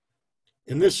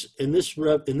 In this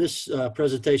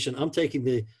presentation, I'm taking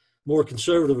the more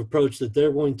conservative approach that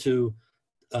they're going to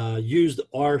use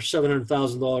our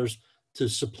 $700,000 to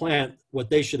supplant what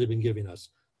they should have been giving us.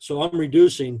 So I'm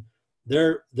reducing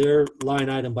their line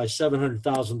item by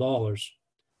 $700,000.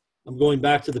 I'm going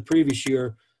back to the previous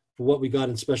year for what we got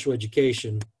in special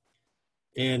education,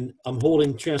 and I'm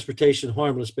holding transportation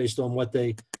harmless based on what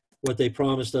they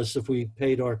promised us if we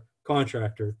paid our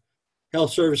contractor.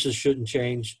 Health services shouldn't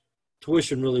change.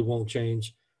 Tuition really won't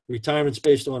change. Retirement's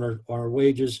based on our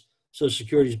wages. Social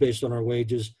Security is based on our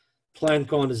wages.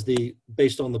 PlanCon is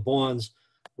based on the bonds,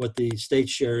 what the state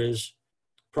share is.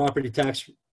 Property tax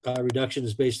reduction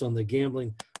is based on the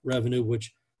gambling revenue,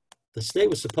 which the state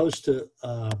was supposed to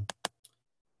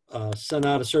send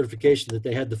out a certification that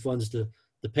they had the funds to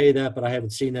pay that, but I haven't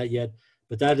seen that yet.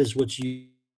 But that is what you.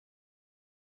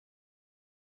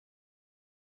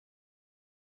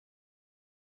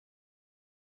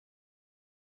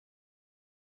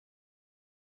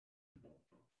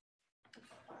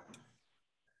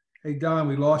 Hey, Don,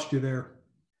 we lost you there.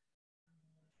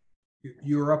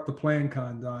 You were up the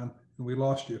PlanCon, Don, and we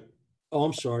lost you. Oh,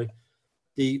 I'm sorry.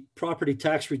 The property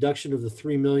tax reduction of the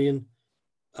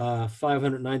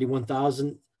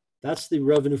 $3,591,000, that's the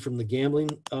revenue from the gambling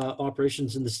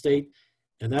operations in the state,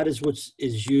 and that is what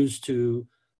is used to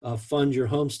fund your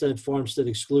homestead, farmstead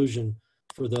exclusion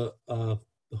for the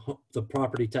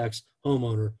property tax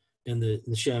homeowner in the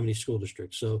Neshaminy School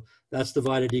District. So that's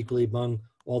divided equally among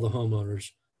all the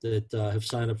homeowners that have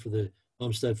signed up for the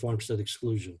homestead, farmstead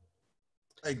exclusion.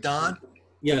 Hey, Don,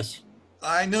 Yes.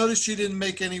 I noticed you didn't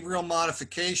make any real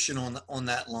modification on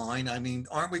that line. I mean,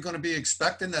 aren't we going to be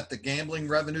expecting that the gambling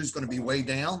revenue is going to be way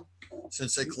down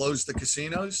since they closed the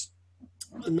casinos?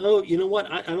 No, you know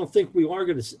what? I don't think we are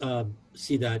going to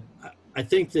see that. I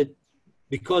think that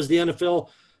because the NFL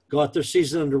got their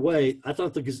season underway, I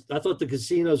thought the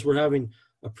casinos were having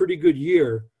a pretty good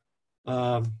year.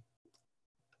 And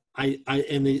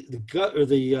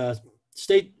the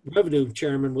state revenue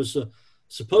chairman was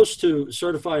supposed to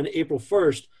certify on April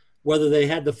 1st whether they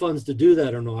had the funds to do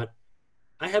that or not.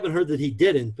 I haven't heard that he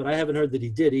didn't, but I haven't heard that he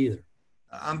did either.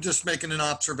 I'm just making an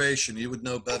observation. You would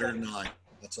know better than I.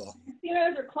 That's all.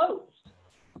 Casinos are closed.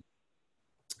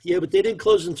 Yeah, but they didn't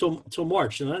close until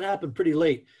March, and that happened pretty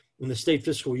late in the state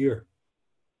fiscal year.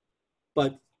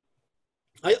 But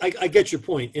I get your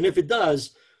point, and if it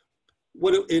does,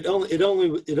 what it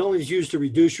only is used to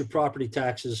reduce your property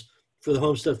taxes for the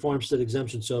homestead farmstead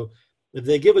exemption. So if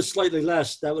they give us slightly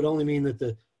less, that would only mean that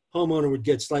the homeowner would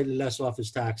get slightly less off his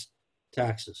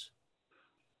taxes.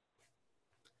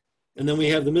 And then we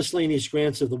have the miscellaneous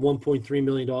grants of the $1.3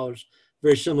 million,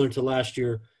 very similar to last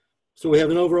year. So we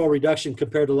have an overall reduction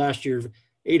compared to last year of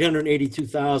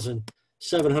 $882,000.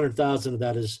 $700,000 of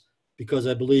that is because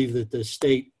I believe that the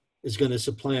state is going to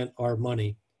supplant our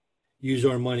money, use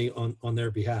our money on their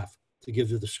behalf to give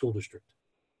to the school district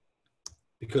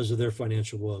because of their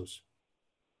financial woes.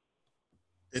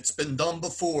 It's been done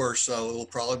before, so it will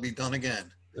probably be done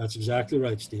again. That's exactly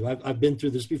right, Steve. I've been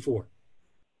through this before.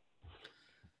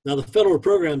 Now, the federal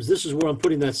programs, this is where I'm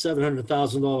putting that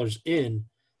 $700,000 in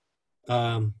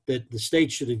that the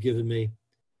state should have given me.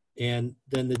 And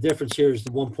then the difference here is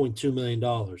the $1.2 million.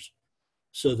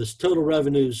 So the total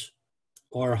revenues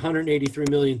are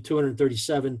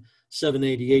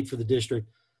 $183,237,788 for the district,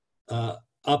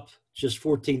 up just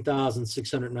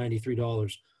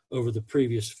 $14,693 over the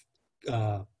previous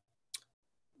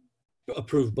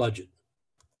approved budget.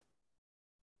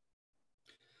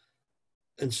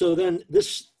 And so then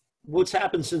what's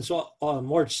happened since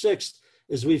March 6th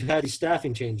is we've had these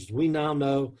staffing changes. We now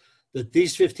know that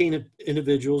these 15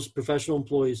 individuals, professional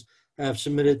employees, have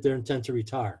submitted their intent to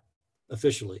retire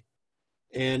officially.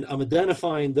 And I'm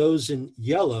identifying those in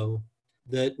yellow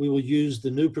that we will use the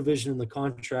new provision in the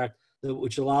contract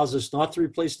which allows us not to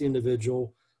replace the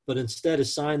individual, but instead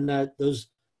assign those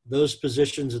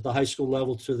positions at the high school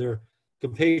level to their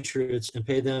compatriots and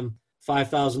pay them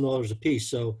 $5,000 apiece.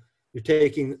 So you're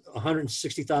taking a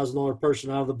 $160,000 person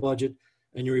out of the budget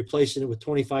and you're replacing it with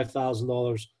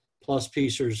 $25,000 plus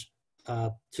piecers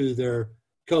to their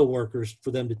co-workers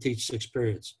for them to teach 6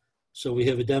 periods. So we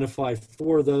have identified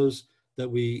 4 of those that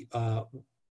we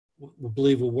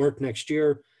believe will work next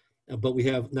year, but we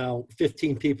have now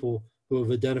 15 people who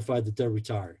have identified that they're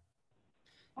retiring.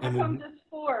 How come just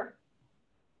 4?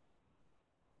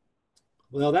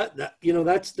 Well,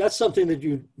 that's something that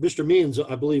Mr. Means,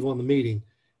 I believe, on the meeting,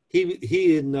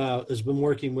 he has been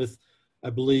working with, I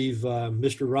believe,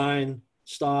 Mr. Ryan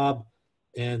Staub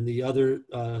and the other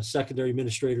secondary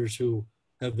administrators who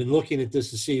have been looking at this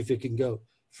to see if it can go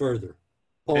further.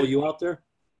 Paul, you out there?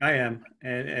 I am,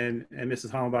 and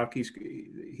Mrs. Hollenbach,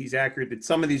 he's accurate that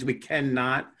some of these we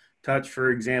cannot touch. For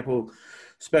example,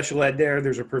 special ed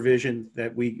there's a provision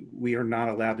that we are not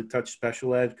allowed to touch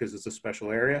special ed because it's a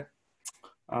special area.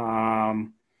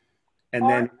 And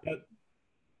then,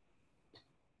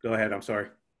 go ahead, I'm sorry.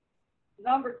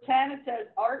 Number 10, it says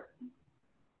art.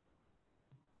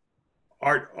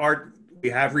 Art, we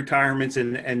have retirements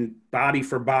and body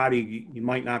for body, you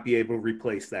might not be able to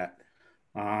replace that.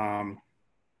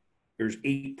 There's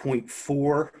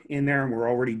 8.4 in there and we're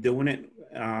already doing it.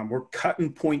 We're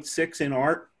cutting 0.6 in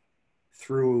art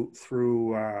through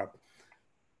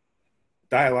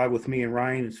dialogue with me and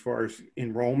Ryan as far as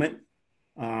enrollment.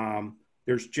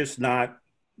 There's just not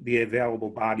the available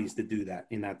bodies to do that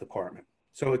in that department.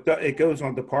 So it goes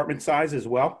on department size as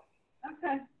well.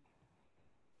 Okay.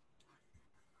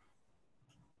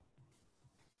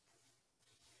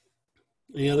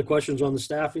 Any other questions on the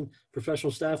staffing,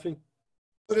 professional staffing?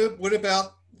 What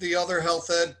about the other health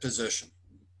ed position?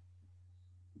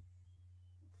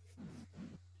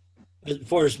 As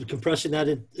far as compressing that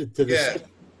into the Yeah.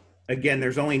 Again,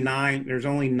 there's only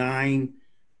nine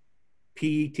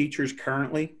PE teachers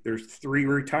currently. There's 3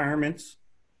 retirements.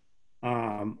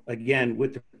 Again,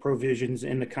 with the provisions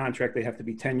in the contract, they have to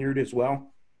be tenured as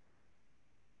well.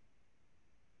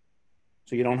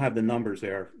 So you don't have the numbers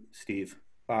there, Steve,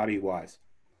 body wise.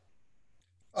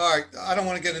 All right, I don't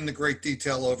want to get into great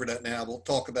detail over that now. We'll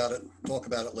talk about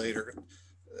it later.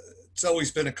 It's always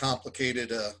been a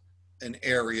complicated an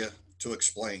area to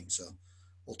explain, so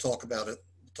we'll talk about it.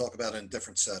 We'll talk about it in a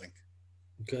different setting.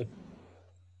 Okay.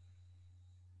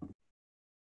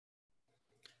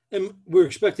 And we're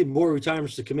expecting more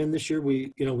retirements to come in this year.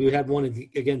 We had one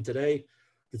again today.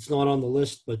 It's not on the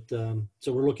list, but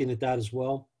so we're looking at that as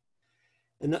well.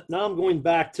 And now I'm going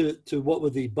back to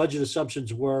what the budget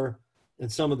assumptions were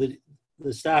and some of the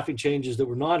staffing changes that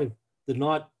were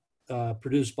not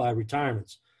produced by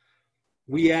retirements.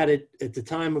 We added, at the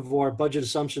time of our budget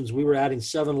assumptions, we were adding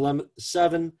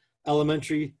seven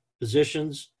elementary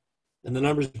positions, and the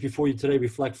numbers before you today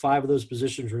reflect 5 of those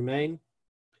positions remain.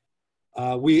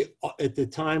 At the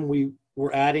time, we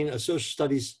were adding a social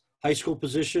studies high school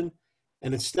position,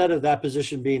 and instead of that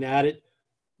position being added,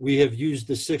 we have used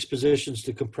the 6 positions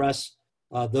to compress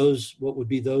that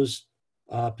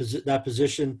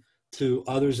position to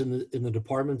others in the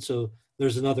department. So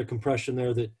there's another compression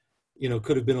there that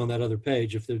could have been on that other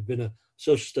page if there'd been a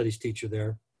social studies teacher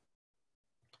there.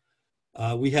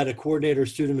 We had a coordinator of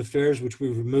student affairs, which we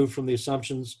removed from the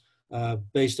assumptions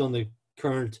based on the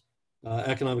current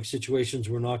economic situations.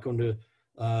 We're not going to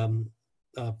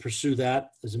pursue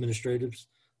that as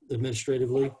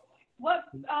administratively. What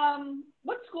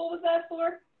school was that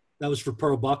for? That was for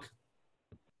Pearl Buck.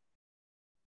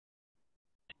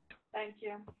 Thank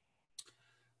you.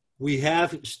 We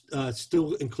have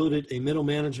still included a middle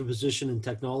management position in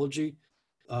technology,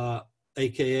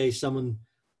 AKA someone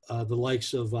the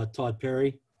likes of Todd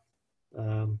Perry.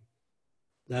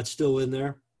 That's still in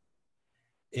there.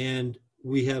 And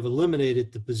we have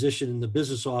eliminated the position in the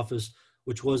business office,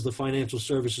 which was the financial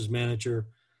services manager.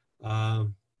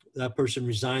 That person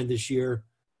resigned this year,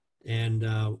 and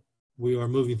we are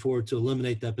moving forward to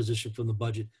eliminate that position from the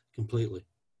budget completely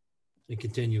and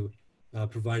continue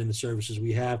providing the services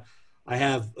we have. I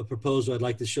have a proposal. I'd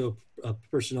like to show a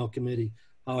personnel committee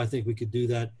how I think we could do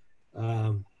that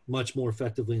much more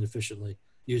effectively and efficiently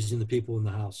using the people in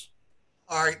the house.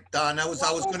 All right, Don, I was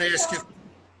going to ask you.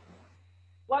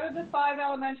 What are the 5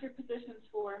 elementary positions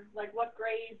for? Like what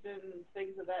grades and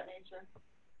things of that nature?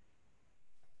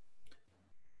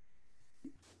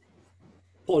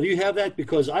 Paul, do you have that?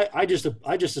 Because I just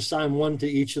assigned one to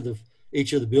each of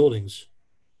the buildings.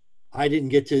 I didn't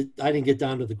get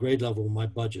down to the grade level in my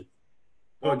budget.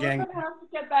 Well, we're going to have to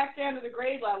get back down to the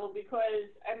grade level because,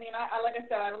 I mean, like I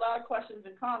said, I have a lot of questions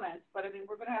and comments, but I mean,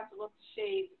 we're going to have to look to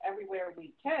shade everywhere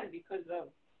we can because of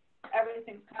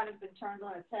everything's kind of been turned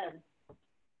on its head.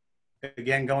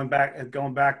 Again, going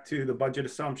back to the budget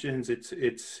assumptions,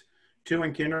 it's 2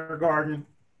 in kindergarten,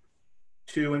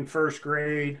 2 in first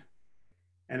grade,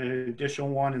 and an additional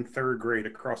 1 in third grade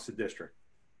across the district.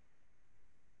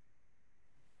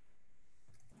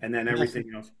 And then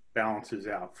everything else balances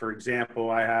out. For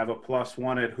example, I have a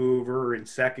 +1 at Hoover in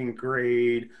second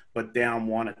grade, but down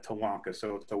 1 at Tawanka.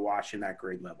 So it's a wash in that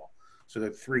grade level. So the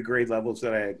 3 grade levels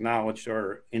that I acknowledged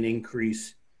are an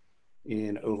increase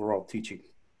in overall teaching.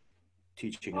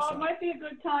 teaching Well, it aside. might be a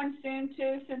good time soon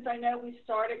too, since I know we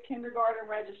started kindergarten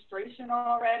registration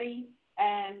already.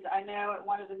 And I know at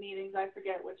one of the meetings, I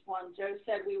forget which one, Joe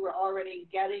said we were already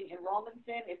getting enrollments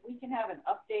in. If we can have an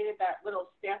updated, that little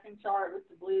staffing chart with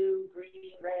the blue,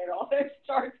 green, red, all those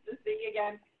charts to see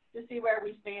again, to see where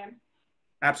we stand.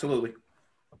 Absolutely.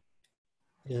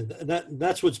 Yeah,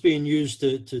 that's what's being used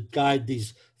to guide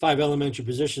these 5 elementary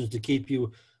positions to keep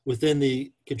you within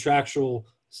the contractual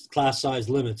class size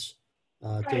limits.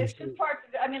 Right, it's just hard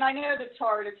to, I mean, I know the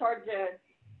chart, it's hard to,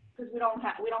 because we don't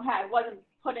have, it wasn't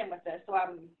put in with this, so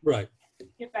I'm Right.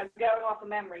 Going off of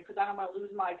memory because I don't want to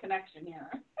lose my connection here.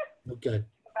 Okay.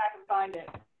 Go back and find it.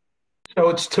 So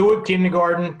it's 2 at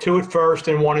kindergarten, 2 at first,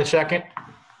 and 1 at second?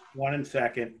 1 in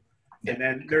second. And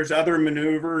then there's other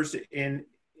maneuvers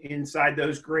inside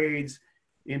those grades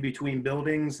in between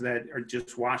buildings that are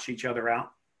just wash each other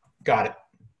out. Got it.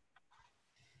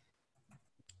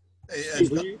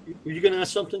 Steve, were you going to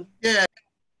ask something? Yeah.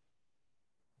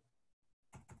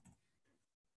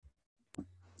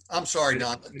 I'm sorry,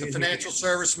 Don. The financial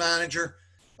service manager.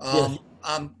 Yes.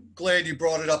 I'm glad you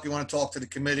brought it up. You want to talk to the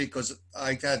committee because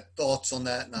I had thoughts on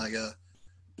that, and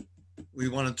we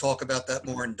want to talk about that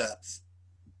more in depth.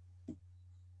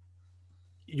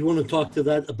 You want to talk to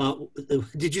that about?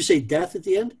 Did you say death at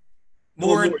the end?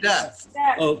 More in depth.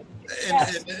 Oh,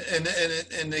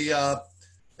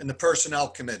 In the personnel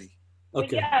committee.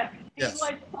 okay. Yes, Steve Yes.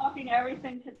 likes talking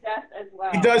everything to death as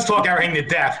well. He does talk everything to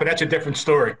death, but that's a different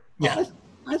story. Yeah.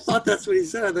 I thought that's what he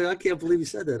said. I can't believe he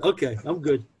said that. Okay, I'm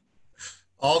good.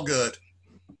 All good.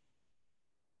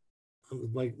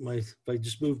 If I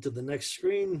just move to the next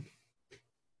screen.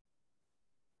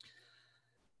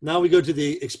 Now we go to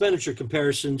the expenditure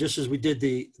comparison, just as we did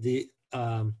the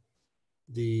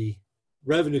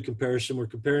revenue comparison. We're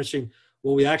comparing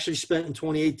what we actually spent in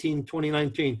 2018,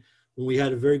 2019, when we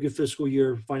had a very good fiscal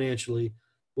year financially,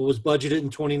 what was budgeted in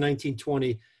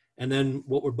 2019-20, and then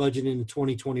what we're budgeting in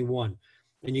 2021.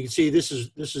 And you can see this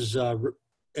is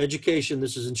education.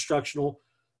 This is instructional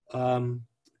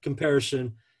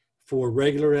comparison for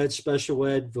regular ed, special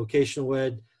ed, vocational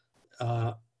ed,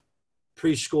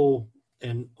 preschool,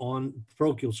 and on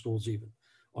parochial schools even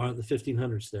are the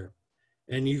 1500s there.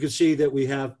 And you can see that we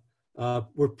have,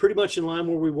 we're pretty much in line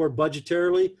where we were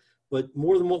budgetarily, but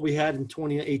more than what we had in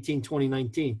 2018,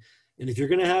 2019. And if you're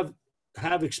going to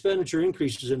have expenditure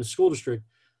increases in a school district,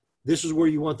 this is where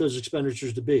you want those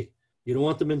expenditures to be. You don't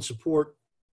want them in support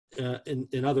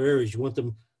in other areas. You want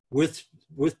them with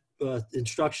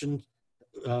instruction,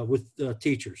 with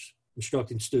teachers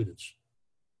instructing students.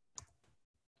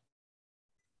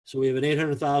 So we have an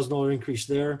 $800,000 increase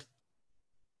there.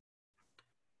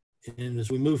 And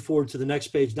as we move forward to the next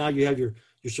page, now you have your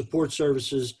support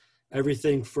services,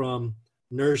 everything from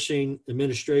nursing,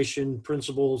 administration,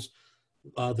 principals,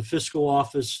 the fiscal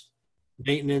office,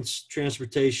 maintenance,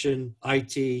 transportation,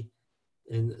 IT,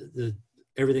 and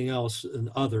everything else and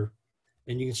other.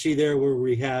 And you can see there where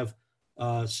we have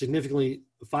significantly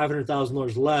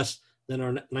 $500,000 less than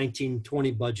our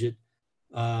 1920 budget,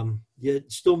 yet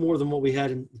still more than what we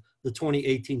had in the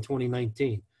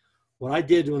 2018-2019. What I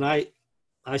did when I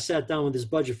sat down with this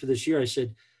budget for this year, I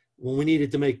said, when we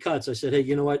needed to make cuts, I said, hey,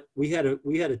 you know what? We had a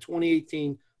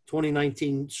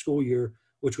 2018-2019 school year,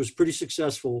 which was pretty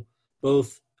successful,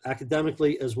 both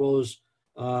academically as well as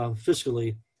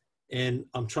fiscally. And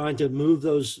I'm trying to move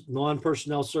those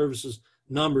non-personnel services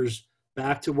numbers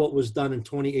back to what was done in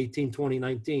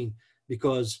 2018-2019,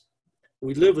 because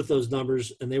we lived with those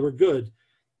numbers and they were good.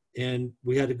 And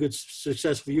we had a good,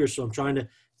 successful year. So I'm trying to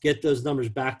get those numbers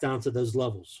back down to those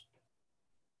levels.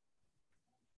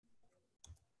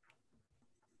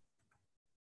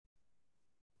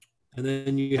 And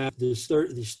then you have these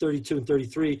 32 and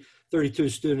 33, 32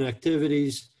 student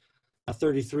activities,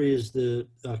 33 is the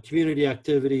community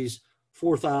activities,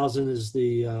 4,000 is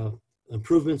the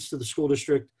improvements to the school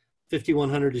district,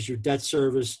 5,100 is your debt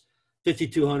service,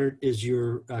 5,200 is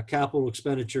your capital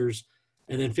expenditures,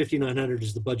 and then 5,900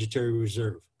 is the budgetary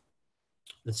reserve.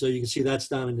 And so you can see that's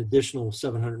down an additional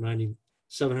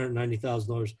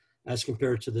 $790,000 as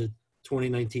compared to the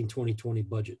 2019-2020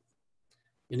 budget,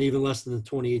 and even less than the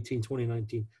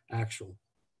 2018-2019 actual.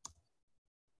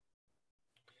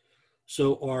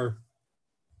 So our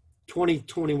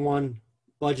 2021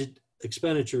 budget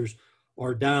expenditures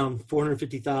are down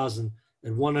 $450,000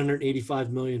 at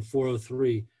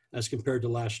 $185,403,000 as compared to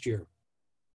last year.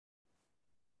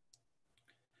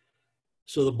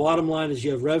 So the bottom line is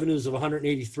you have revenues of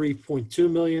 $183.2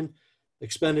 million,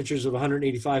 expenditures of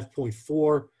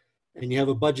 $185.4, and you have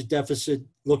a budget deficit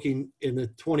looking in the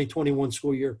 2021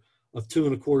 school year of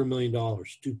 $2.25 million,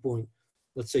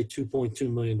 let's say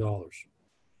 $2.2 million.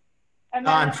 And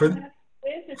Don, then for-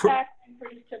 with the for- tax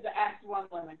increase to the Act 1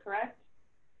 limit, correct?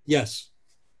 Yes.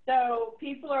 So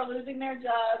people are losing their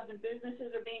jobs and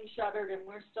businesses are being shuttered, and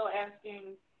we're still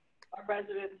asking our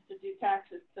residents to do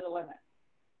taxes to the limit.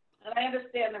 And I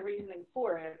understand the reasoning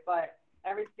for it, but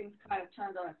everything's kind of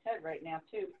turned on its head right now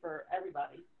too for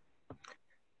everybody.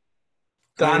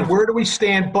 Don, where do we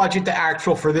stand budget to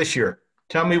actual for this year?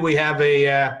 Tell me we have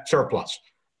a surplus.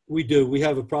 We do. We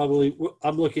have a probably,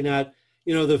 I'm looking at,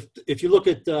 if you look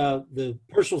at the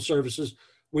personal services,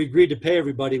 we agreed to pay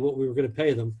everybody what we were going to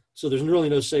pay them. So there's really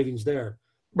no savings there.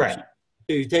 Right.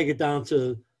 So you take it down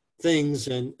to things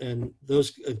and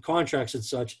those contracts and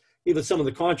such. Even some of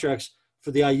the contracts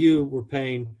for the IU were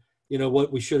paying,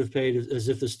 what we should have paid as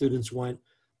if the students went.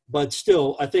 But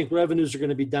still, I think revenues are going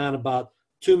to be down about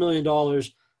 $2 million.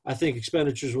 I think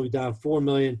expenditures will be down $4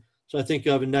 million. So I think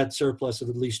you have a net surplus of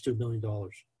at least $2 million.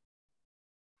 All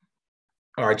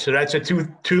right, so that's a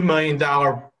 $2 million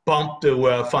bump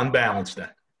to fund balance then.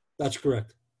 That's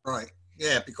correct. Right.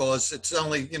 Yeah, because it's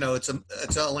only,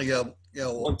 it's only a,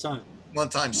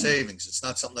 one-time savings. It's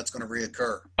not something that's going to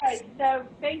reoccur. Right. So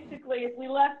basically, if we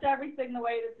left everything the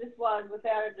way that this was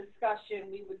without a discussion,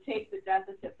 we would take the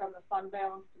deficit from the fund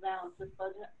balance to balance this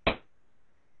budget.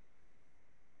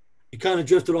 You kind of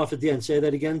drifted off at the end. Say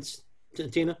that again,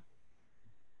 Tina.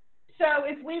 So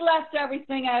if we left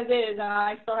everything as is, and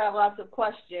I still have lots of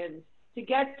questions, to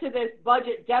get to this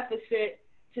budget deficit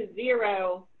to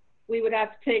zero, we would have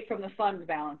to take from the fund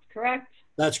balance, correct?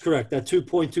 That's correct. That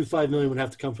 $2.25 million would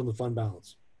have to come from the fund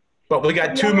balance. But we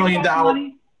got $2 million.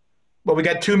 But we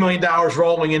got $2 million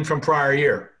rolling in from prior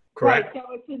year, correct? Right.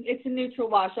 So it's a neutral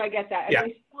wash. I get that. And Yeah.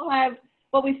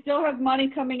 we still have money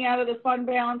coming out of the fund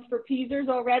balance for PESers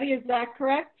already. Is that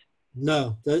correct?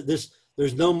 No,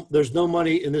 there's no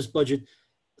money in this budget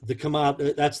to come out.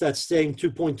 That's that same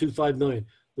 $2.25 million.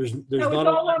 There's So it's not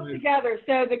all lumped together.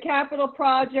 So the capital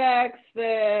projects,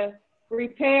 the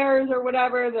repairs or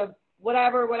whatever, the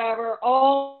whatever,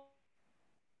 all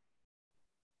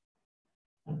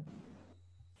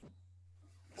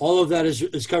of that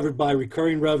is covered by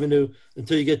recurring revenue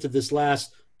until you get to this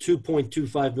last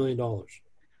 $2.25 million.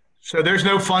 So there's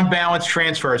no fund balance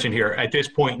transfers in here at this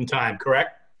point in time,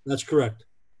 correct? That's correct.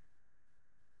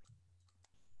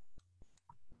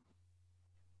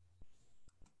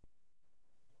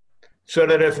 So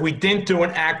that if we didn't do an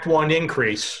Act 1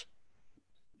 increase,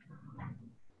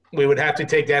 we would have to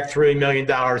take that $3 million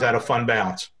out of fund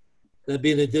balance. That'd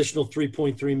be an additional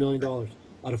 $3.3 million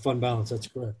out of fund balance. That's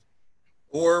correct.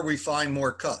 Or we find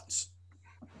more cuts.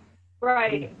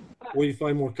 right. Or you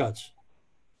find more cuts.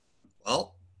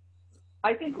 Well,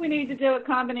 I think we need to do a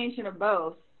combination of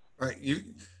both. right.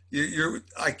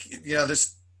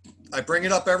 I bring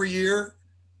it up every year,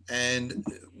 and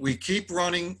we keep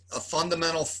running a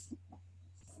fundamental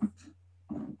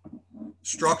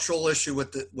structural issue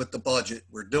with the budget.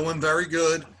 We're doing very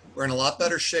good. We're in a lot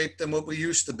better shape than what we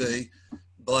used to be,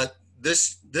 but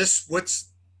this what's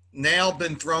now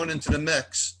been thrown into the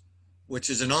mix, which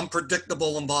is an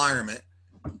unpredictable environment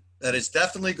that is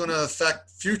definitely going to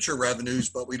affect future revenues,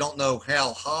 but we don't know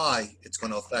how high it's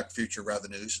going to affect future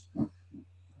revenues.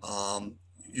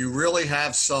 You really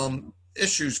have some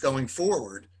issues going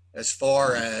forward as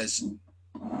far as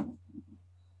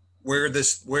where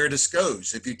this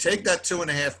goes. If you take that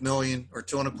 $2.5 million or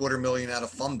 $2.25 million out of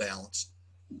fund balance,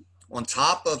 on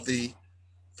top of the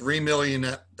 $3 million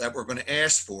that we're going to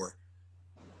ask for,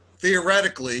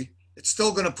 theoretically, it's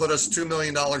still going to put us $2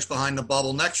 million behind the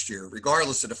bubble next year,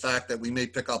 regardless of the fact that we may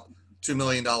pick up $2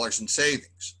 million in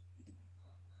savings.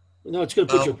 No, it's going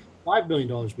to put you $5 million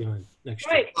behind next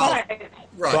year.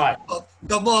 Right. Well,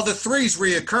 the three's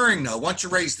reoccurring though. Once you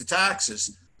raise the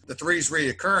taxes, the three's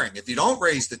reoccurring. If you don't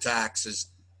raise the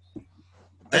taxes,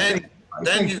 then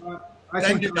you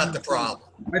got the problem.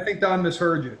 I think Don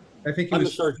misheard you. I think you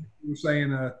were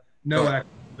saying no Right. action.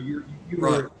 But you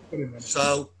Right. were putting that.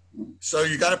 So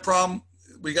you got a problem.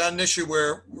 We got an issue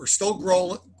where we're still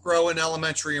growing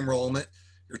elementary enrollment.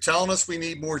 You're telling us we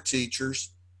need more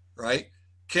teachers, right?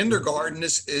 Kindergarten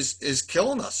is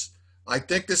killing us. I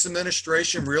think this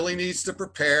administration really needs to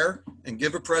prepare and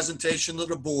give a presentation to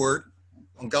the board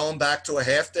on going back to a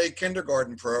half-day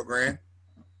kindergarten program.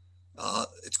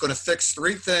 It's going to fix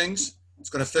three things. It's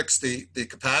going to fix the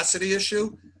capacity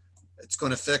issue. It's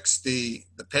going to fix the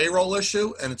payroll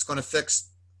issue, and it's going to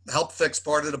help fix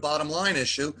part of the bottom line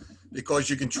issue, because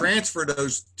you can transfer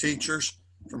those teachers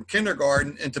from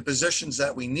kindergarten into positions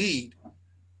that we need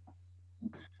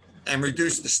and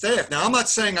reduce the staff. Now, I'm not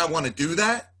saying I want to do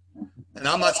that, and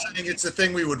I'm not saying it's the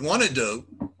thing we would want to do,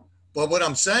 but what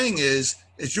I'm saying is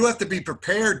you have to be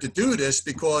prepared to do this,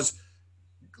 because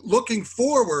looking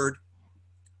forward,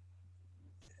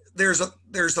 there's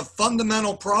a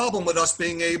fundamental problem with us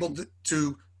being able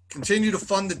to continue to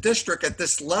fund the district at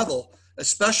this level,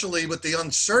 especially with the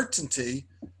uncertainty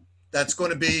that's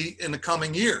going to be in the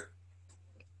coming year.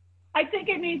 I think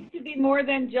it needs to be more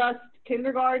than just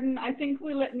kindergarten. I think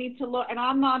we need to look, and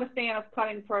I'm not a fan of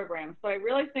cutting programs, but I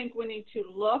really think we need to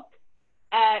look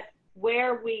at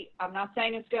where I'm not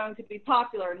saying it's going to be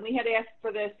popular, and we had asked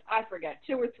for this, I forget,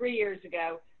 2 or 3 years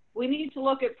ago. We need to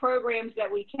look at programs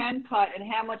that we can cut and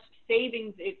how much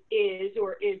savings it is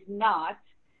or is not.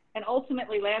 And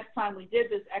ultimately, last time we did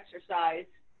this exercise,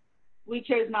 we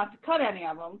chose not to cut any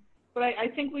of them. But I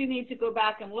think we need to go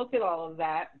back and look at all of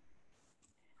that.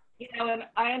 You know, and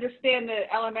I understand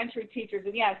the elementary teachers,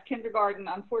 and yes, kindergarten,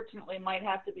 unfortunately, might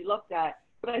have to be looked at.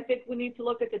 But I think we need to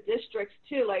look at the districts,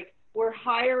 too. Like, we're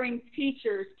hiring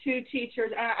teachers, 2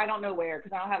 teachers. I don't know where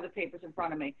because I don't have the papers in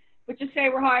front of me. But just say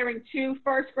we're hiring 2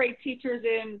 first-grade teachers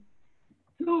in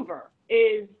Hoover.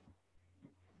 Is,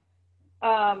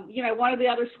 you know, one of the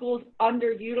other schools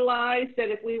underutilized, that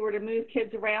if we were to move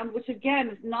kids around, which,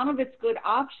 again, none of it's good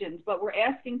options, but we're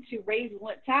asking to raise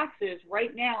taxes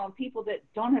right now on people that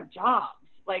don't have jobs.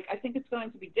 Like, I think it's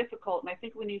going to be difficult, and I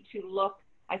think we need to look.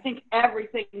 I think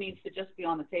everything needs to just be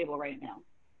on the table right now.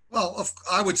 Well,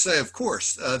 I would say, of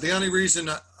course. The only reason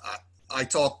I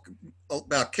talk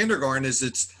about kindergarten is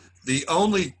it's the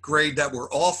only grade that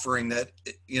we're offering that,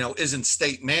 you know, isn't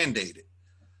state mandated.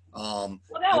 Well,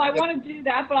 no, I want to do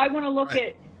that, but I want to look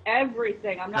at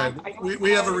everything. I'm not.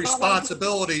 We have a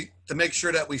responsibility to make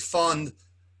sure that we fund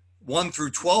 1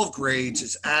 through 12 grades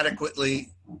as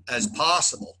adequately as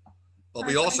possible, but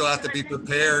we also have to be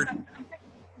prepared.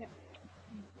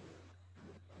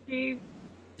 Steve?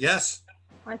 Yes.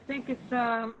 I think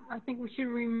we should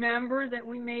remember that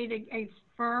we made a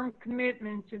firm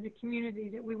commitment to the community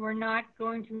that we were not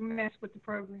going to mess with the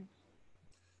program.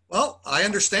 Well, I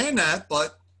understand that,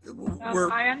 but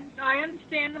I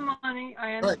understand the money.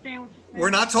 I understand what you're saying. We're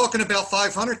not talking about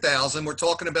 500,000. We're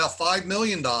talking about $5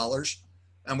 million,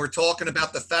 and we're talking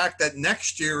about the fact that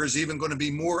next year is even going to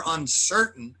be more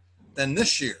uncertain than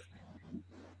this year.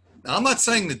 Now, I'm not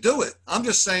saying to do it. I'm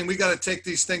just saying we got to take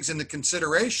these things into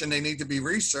consideration. They need to be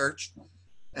researched.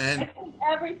 And I think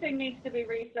everything needs to be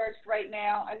researched right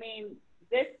now. I mean,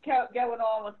 this going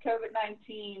on with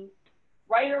COVID-19,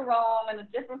 right or wrong, and the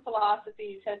different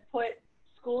philosophies has put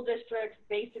school districts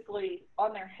basically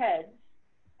on their heads.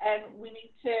 And we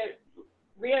need to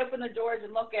reopen the doors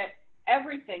and look at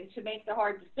everything to make the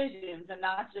hard decisions and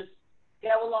not just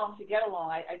go along to get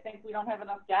along. I think we don't have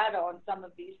enough data on some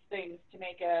of these things to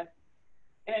make an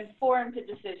informed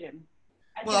decision.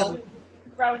 I think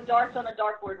we're throwing darts on a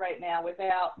dartboard right now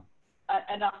without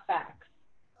enough facts.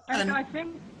 And I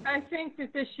think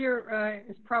that this year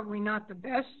is probably not the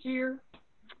best year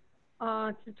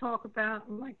to talk about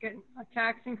like a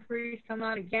tax increase. I'm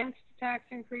not against the tax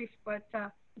increase, but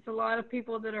it's a lot of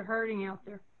people that are hurting out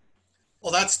there.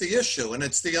 Well, that's the issue. And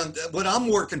it's what I'm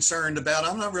more concerned about.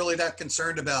 I'm not really that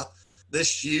concerned about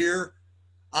this year.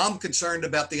 I'm concerned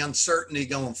about the uncertainty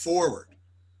going forward.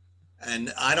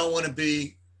 And I don't want to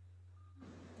be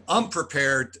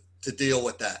unprepared to deal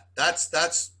with that.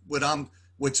 That's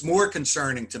what's more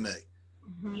concerning to me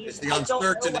is the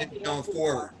uncertainty going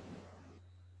forward.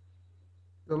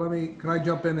 So can I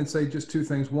jump in and say just 2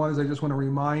 things? One is I just want to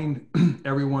remind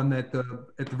everyone that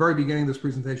at the very beginning of this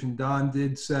presentation, Don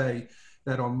did say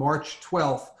that on March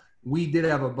 12th, we did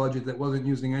have a budget that wasn't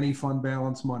using any fund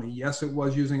balance money. Yes, it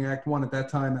was using Act 1 at that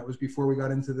time. That was before we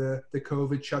got into the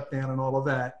COVID shutdown and all of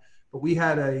that. But we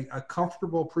had a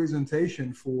comfortable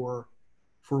presentation for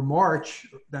March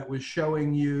that was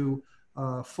showing you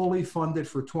fully funded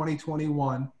for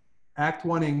 2021, Act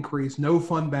 1 increase, no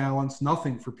fund balance,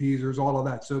 nothing for PESers, all of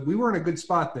that. So we were in a good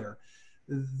spot there.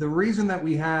 The reason that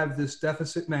we have this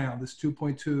deficit now, this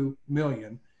 2.2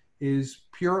 million, is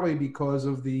purely because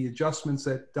of the adjustments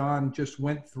that Don just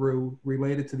went through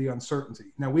related to the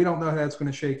uncertainty. Now, we don't know how that's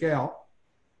going to shake out.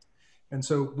 And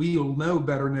so we'll know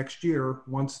better next year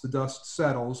once the dust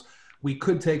settles. We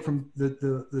could take from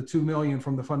the 2 million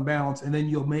from the fund balance, and then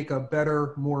you'll make a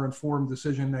better, more informed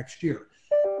decision next year.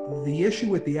 The issue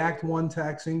with the Act 1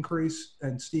 tax increase,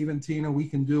 and Steve and Tina, we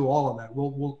can do all of that.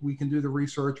 We can do the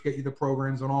research, get you the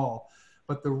programs and all.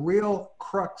 But the real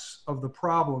crux of the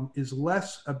problem is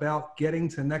less about getting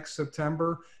to next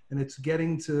September, and it's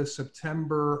getting to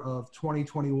September of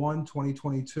 2021,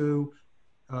 2022,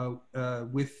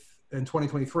 and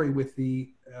 2023 with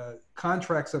the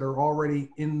contracts that are already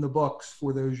in the books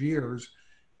for those years.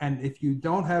 And if you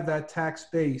don't have that tax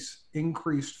base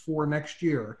increased for next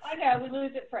year, I know we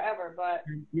lose it forever, but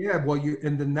yeah, well,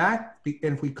 and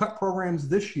if we cut programs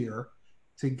this year,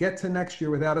 to get to next year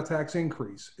without a tax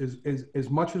increase is as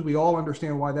much as we all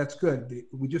understand why that's good.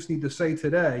 We just need to say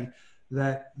today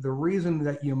that the reason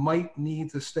that you might need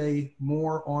to stay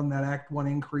more on that Act 1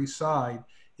 increase side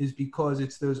is because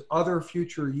it's those other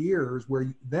future years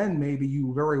where then maybe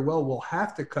you very well will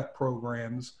have to cut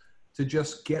programs to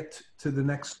just get to the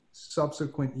next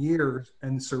subsequent years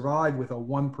and survive with a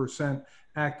 1%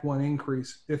 Act 1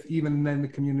 increase, if even then the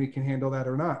community can handle that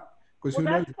or not. Because Well,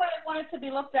 who knows? that's what I wanted to be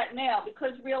looked at now,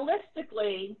 because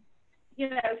realistically,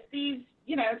 Steve's,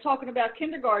 talking about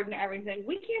kindergarten and everything.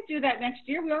 We can't do that next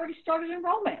year. We already started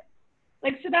enrollment.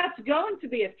 So that's going to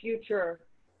be a future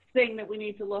thing that we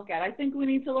need to look at. I think we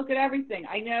need to look at everything.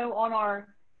 I know on our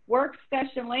work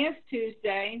session last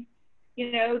Tuesday,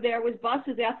 there was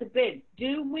buses out to bid.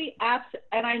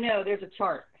 And I know there's a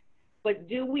chart, but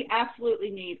do we absolutely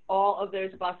need all of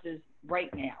those buses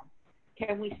right now?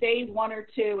 Can we save one or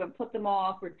two and put them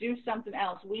off or do something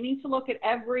else? We need to look at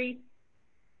every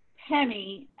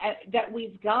penny that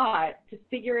we've got to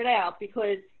figure it out,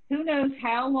 because who knows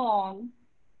how long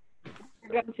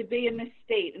we're going to be in this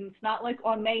state. And it's not like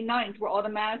on May 9th we're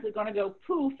automatically going to go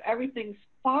poof, everything's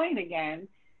fine again.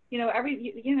 Who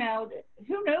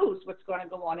knows what's going to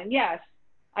go on. And yes,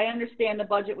 I understand the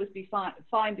budget was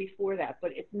fine before that,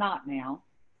 but it's not now.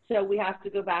 So we have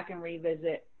to go back and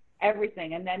revisit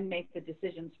everything and then make the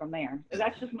decisions from there.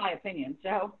 That's just my opinion.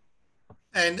 So.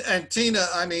 And Tina,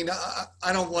 I mean,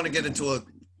 I don't want to get into a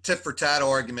tit for tat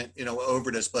argument,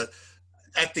 over this, but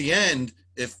at the end,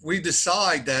 if we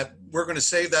decide that we're going to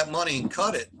save that money and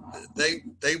cut it,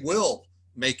 they will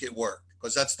make it work,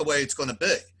 because that's the way it's going to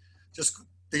be. Just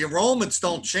the enrollments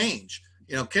don't change.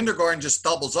 Kindergarten just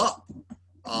doubles up.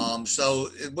 So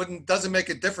it doesn't make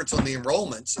a difference on the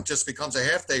enrollments. It just becomes a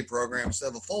half-day program instead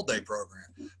of a full-day program.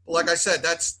 But like I said,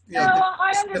 that's,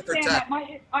 I understand that.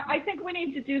 I think we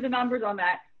need to do the numbers on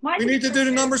that. We need to do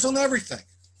the numbers on everything.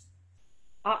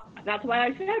 That's why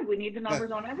I said we need the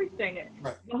numbers on everything.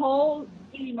 Right. The whole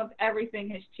scheme of everything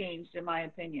has changed, in my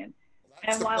opinion.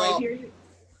 That's and the while problem.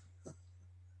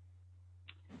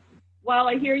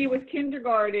 I hear you with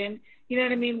kindergarten, you know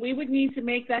what I mean? We would need to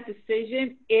make that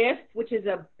decision which is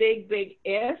a big, big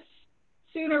if,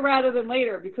 sooner rather than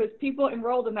later, because people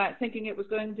enrolled in that thinking it was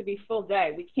going to be full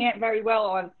day. We can't very well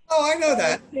on. Oh, I know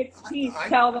that. 16th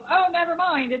tell them, oh, never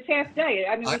mind, it's half day.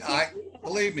 I mean,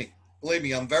 believe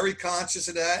me, I'm very conscious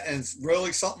of that, and it's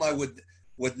really something I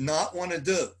would not want to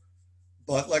do.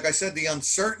 But like I said, the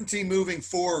uncertainty moving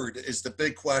forward is the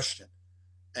big question,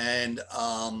 and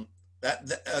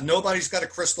nobody's got a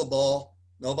crystal ball.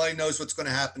 Nobody knows what's going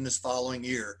to happen this following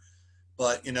year.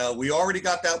 But, we already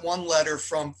got that one letter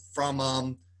from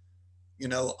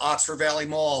Oxford Valley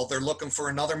Mall. They're looking for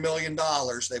another $1 million.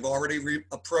 They've already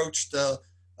approached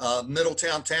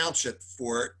Middletown Township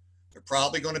for it. They're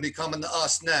probably going to be coming to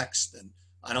us next. And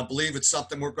I don't believe it's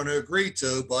something we're going to agree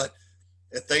to, but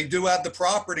if they do have the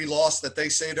property loss that they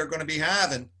say they're going to be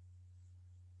having,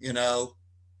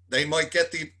 they might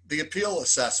get the appeal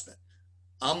assessment.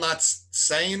 I'm not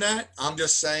saying that. I'm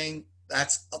just saying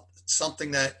that's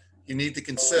something that you need to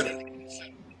consider.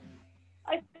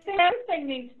 I think everything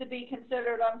needs to be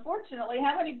considered. Unfortunately,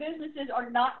 how many businesses are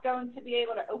not going to be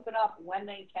able to open up when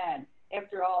they can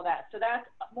after all that? So that's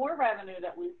more revenue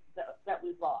that we've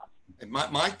lost. And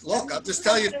look, I'll just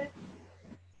tell you,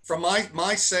 from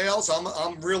my sales,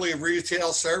 I'm really a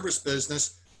retail service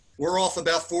business. We're off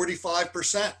about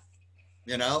 45%.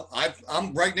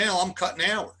 I'm right now, I'm cutting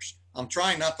hours. I'm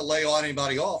trying not to lay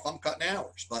anybody off. I'm cutting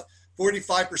hours, but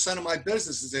 45% of my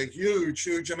business is a huge,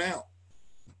 huge amount.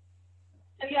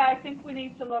 So yeah, I think we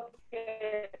need to look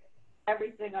at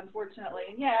everything, unfortunately.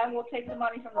 And yeah, we'll take the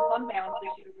money from the fund balance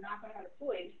this year. We're not going to have a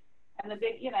choice. And the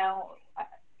big,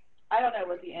 I don't know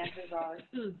what the answers are.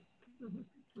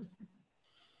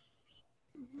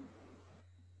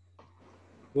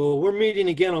 Well, we're meeting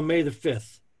again on May the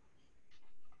 5th.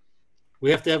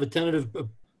 We have to have a tentative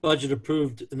budget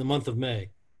approved in the month of May.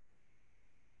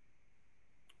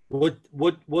 What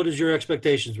is your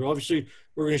expectations? Well, obviously,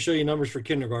 we're going to show you numbers for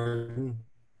kindergarten.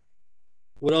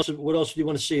 What else do you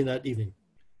want to see in that evening?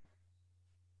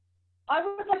 I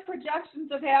would like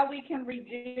projections of how we can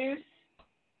reduce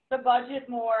the budget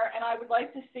more, and I would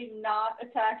like to see not a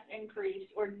tax increase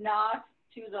or not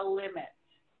to the limit.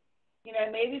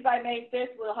 Maybe by May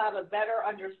 5th, we'll have a better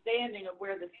understanding of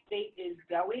where the state is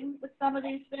going with some of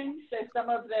these things. So some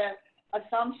of the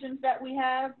assumptions that we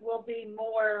have will be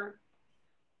more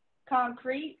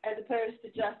concrete as opposed to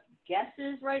just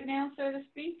guesses right now, so to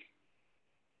speak.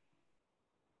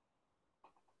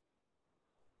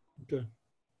 Okay.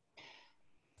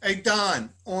 Hey, Don,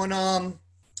 on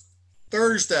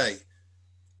Thursday,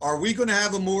 are we going to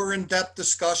have a more in-depth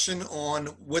discussion on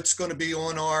what's going to be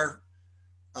on our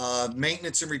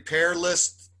maintenance and repair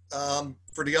list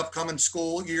for the upcoming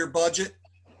school year budget?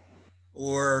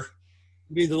 Or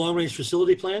You mean the long-range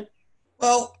facility plan?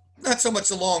 well, not so much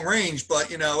the long range,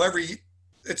 but you know,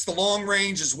 it's the long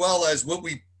range as well as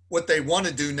what they want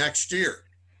to do next year.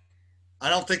 I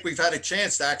don't think we've had a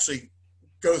chance to actually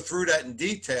go through that in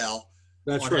detail.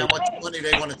 That's on right. how much money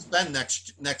they want to spend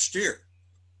next year.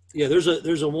 Yeah, there's a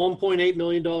 $1.8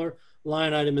 million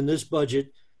line item in this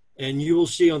budget, and you will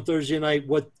see on Thursday night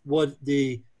what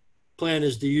the plan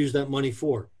is to use that money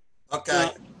for.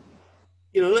 Okay.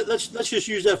 You know, let's just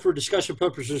use that for discussion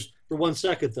purposes for 1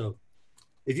 second, though.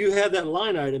 If you have that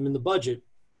line item in the budget,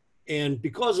 and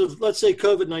because of, let's say,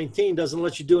 COVID-19 doesn't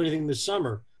let you do anything this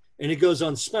summer, and it goes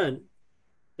unspent,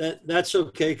 that's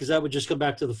okay, because that would just come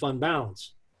back to the fund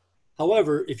balance.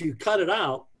 However, if you cut it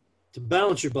out to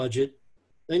balance your budget,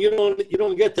 then you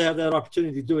don't get to have that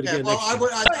opportunity to do it again. Well, next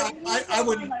year. I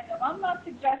would. I'm not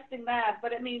suggesting that,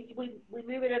 but it means we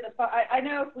move it in the. I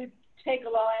know if we take a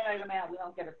line item out, we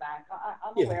don't get it back.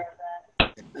 I'm aware of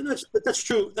that. And that's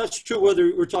true. That's true.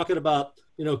 Whether we're talking about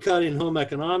cutting home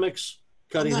economics,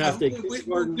 cutting half-day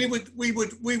kindergarten. We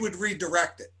would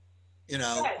redirect it. You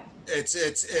know, Right.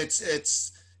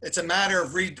 it's a matter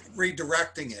of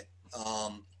redirecting it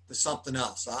to something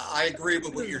else. I agree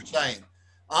with what you're saying.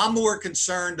 I'm more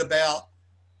concerned about,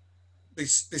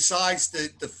 besides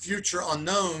the future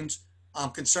unknowns,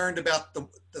 I'm concerned about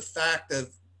the fact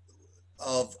of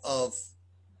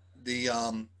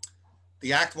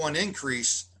the Act 1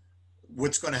 increase,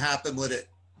 what's going to happen with it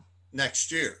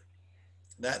next year.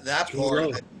 That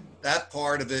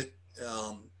part of it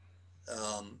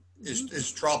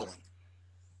is troubling.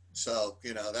 So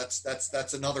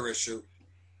that's another issue.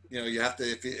 You have to,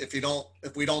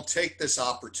 if we don't take this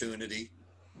opportunity,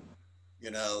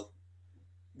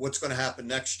 what's going to happen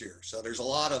next year. So there's a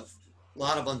lot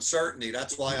of uncertainty.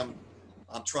 That's why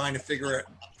I'm trying to figure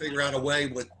out a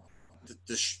way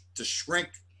to shrink,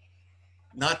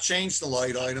 not change the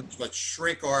light items, but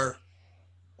shrink our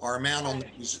amount on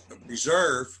the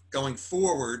reserve going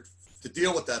forward to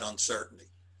deal with that uncertainty.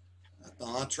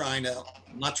 I'm not trying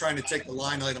to take the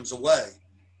line items away,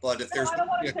 but if there's going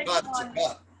to be a cut, it's a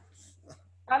cut.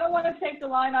 I don't want to take the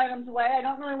line items away. I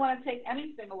don't really want to take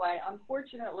anything away.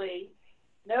 Unfortunately,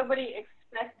 nobody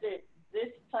expected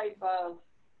this type of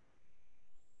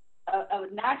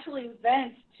natural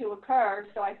event to occur.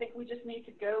 So I think we just need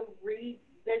to go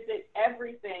revisit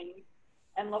everything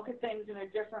and look at things in a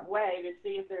different way to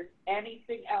see if there's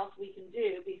anything else we can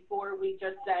do before we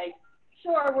just say,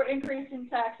 sure, we're increasing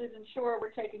taxes and sure,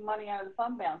 we're taking money out of the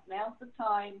fund balance. Now's the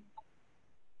time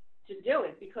to do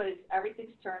it because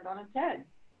everything's turned on its head.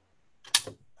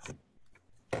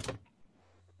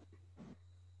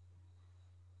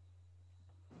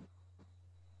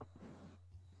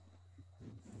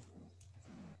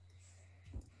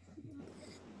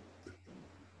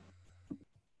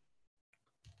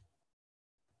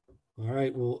 All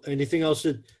right. Well, anything else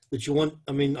that you want?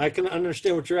 I mean, I can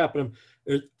understand what you're at, but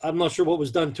I'm not sure what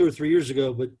was done 2 or 3 years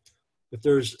ago. But if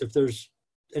there's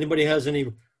anybody has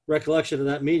any recollection of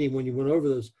that meeting when you went over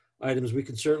those items, we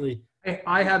can certainly.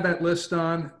 I have that list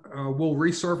on. We'll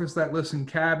resurface that list in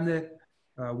cabinet.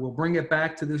 We'll bring it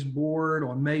back to this board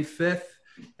on May 5th.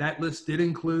 That list did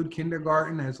include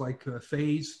kindergarten as like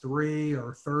phase 3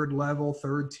 or third level,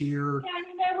 third tier. Yeah, I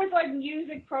mean, there was like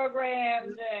music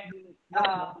programs and.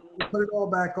 We'll put it all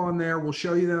back on there. We'll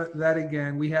show you that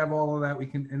again. We have all of that. We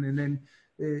can, and then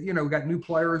we got new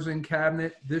players in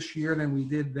cabinet this year than we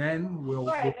did then.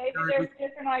 Right. Maybe there's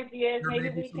different ideas. Maybe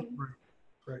we can.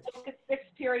 Right. Look at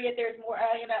 6th period. There's more.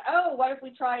 Oh, what if we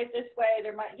try it this way?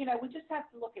 There might. We just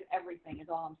have to look at everything. Is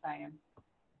all I'm saying.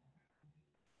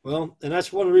 Well, and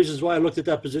that's one of the reasons why I looked at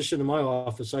that position in my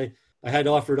office. I had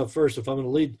to offer it up first. If I'm going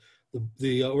to lead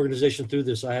the organization through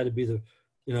this, I had to be the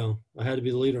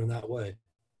leader in that way.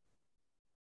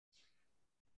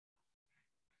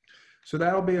 So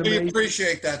that'll be amazing. We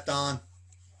appreciate that, Don.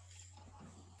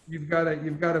 You've got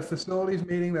a facilities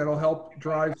meeting that'll help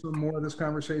drive some more of this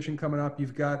conversation coming up.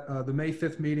 You've got the May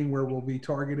 5th meeting where we'll be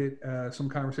targeted some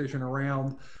conversation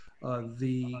around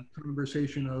the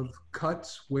conversation of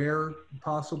cuts, where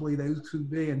possibly those could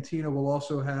be. And Tina will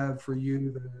also have for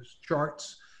you those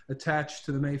charts attached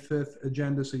to the May 5th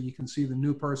agenda so you can see the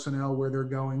new personnel, where they're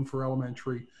going for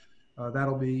elementary.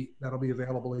 That'll be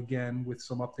available again with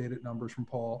some updated numbers from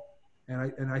Paul.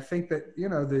 And I think that,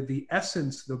 the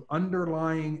essence, the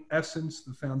underlying essence,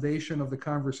 the foundation of the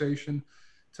conversation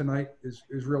tonight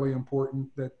is really important,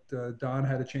 that Don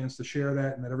had a chance to share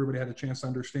that and that everybody had a chance to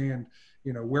understand,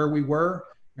 where we were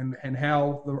and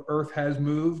how the earth has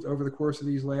moved over the course of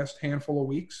these last handful of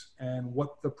weeks and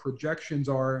what the projections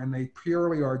are. And they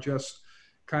purely are just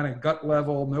kind of gut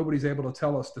level. Nobody's able to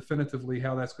tell us definitively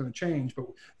how that's going to change,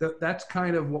 but that's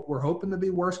kind of what we're hoping to be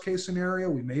worst case scenario.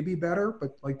 We may be better,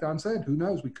 but like Don said, who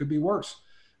knows? We could be worse.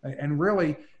 And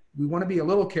really, we want to be a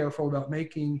little careful about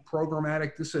making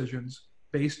programmatic decisions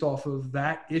based off of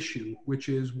that issue, which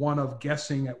is one of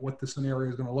guessing at what the scenario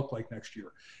is going to look like next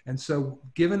year. And so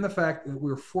given the fact that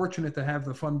we're fortunate to have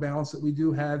the fund balance that we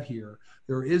do have here,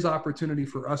 there is opportunity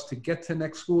for us to get to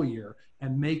next school year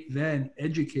and make then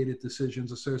educated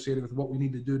decisions associated with what we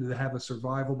need to do to have a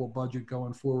survivable budget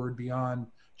going forward beyond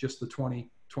just the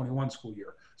 2021 school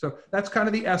year. So that's kind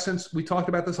of the essence. We talked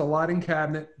about this a lot in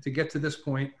cabinet to get to this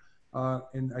point.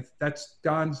 That's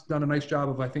Don's done a nice job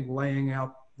of, I think, laying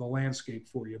out the landscape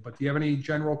for you. But do you have any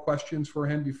general questions for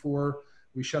him before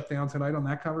we shut down tonight on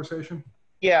that conversation?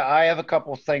 Yeah, I have a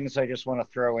couple of things I just want to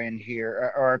throw in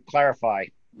here or clarify.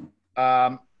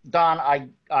 Don,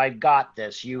 I got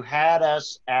this. You had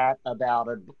us at about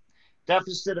a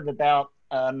deficit of about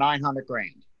 900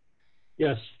 grand.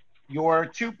 Yes. Your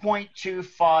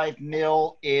 2.25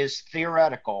 mil is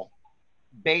theoretical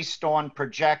based on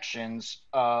projections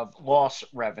of loss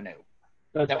revenue.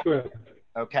 That's correct.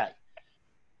 Okay.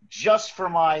 Just for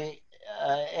my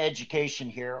education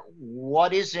here,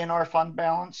 what is in our fund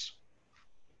balance?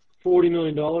 $40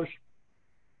 million.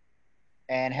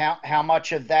 And how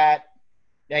much of that,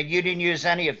 now you didn't use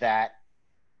any of that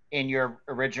in your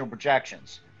original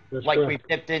projections? That's like correct.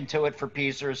 we dipped into it for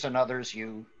Peasers and others,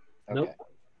 you, okay.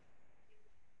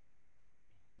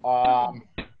 Nope.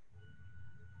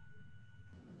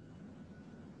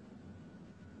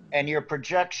 And your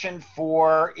projection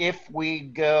for if we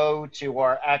go to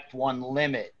our Act 1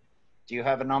 limit, do you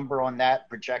have a number on that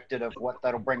projected of what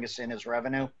that'll bring us in as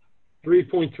revenue?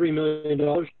 $3.3 million.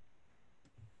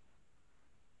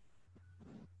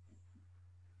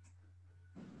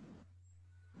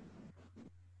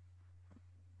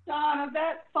 Don, of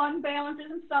that fund balance,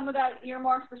 isn't some of that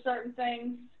earmarked for certain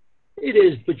things? It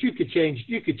is, but you could change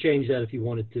that if you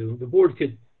wanted to. The board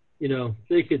could,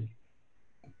 they could.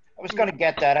 I was going to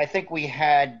get that. I think we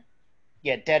had,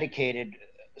 dedicated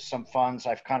some funds.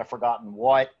 I've kind of forgotten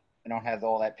what. I don't have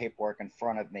all that paperwork in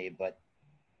front of me, but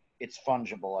it's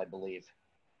fungible, I believe.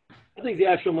 I think the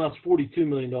actual amount's $42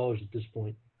 million at this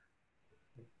point.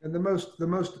 And the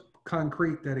most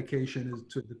concrete dedication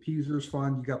is to the Peasers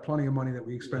fund. You got plenty of money that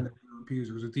we expended on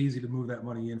Peasers. It's easy to move that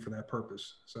money in for that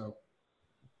purpose. So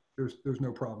there's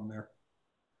no problem there.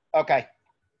 Okay.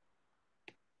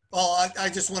 Well, I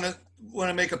just want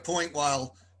to make a point.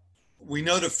 While we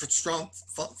know the strong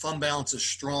fund balance is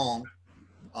strong,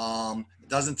 it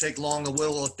doesn't take long to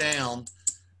whittle it down.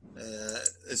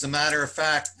 As a matter of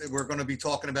fact, we're going to be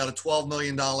talking about a $12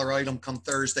 million item come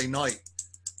Thursday night.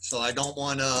 So I don't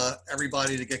want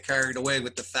everybody to get carried away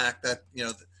with the fact that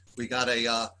we got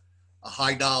a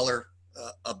high dollar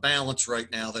a balance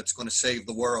right now that's going to save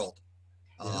the world.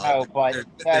 No, but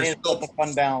that is what the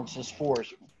fund balance is for.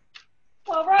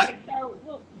 Well, right. So,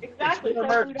 well, exactly. It's an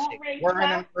emergency. We're in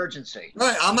an emergency.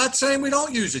 Right. I'm not saying we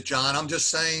don't use it, John. I'm just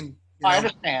saying. I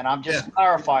understand. I'm just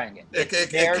clarifying it.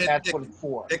 That's what it's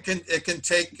for. It can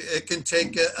take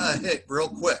a hit real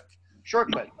quick. Sure,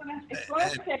 quick. It's going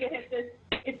to take a hit.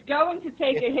 It's going to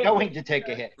take a hit. It's going to take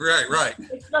a hit. Right.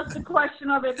 It's just a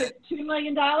question of if it's $2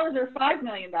 million or $5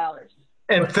 million.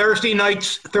 And Thursday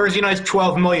nights,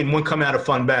 12 million wouldn't come out of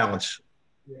fund balance.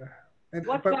 Yeah.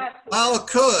 What's that? Well, it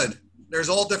could. There's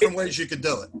all different ways you could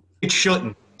do it. It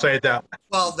shouldn't, say it that way.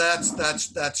 Well,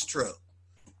 that's true.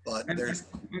 But there's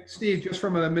Steve, just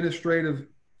from an administrative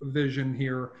vision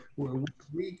here,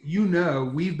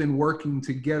 we've been working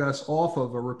to get us off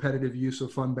of a repetitive use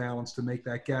of fund balance to make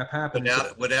that gap happen.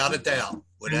 Without a doubt.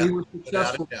 We were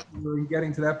successful in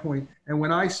getting to that point. And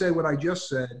when I say what I just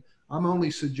said, I'm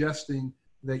only suggesting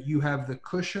that you have the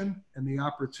cushion and the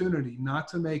opportunity not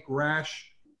to make rash,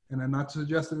 and I'm not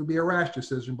suggesting it would be a rash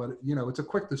decision, but it's a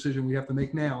quick decision we have to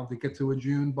make now to get to a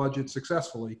June budget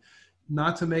successfully,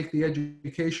 not to make the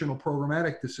educational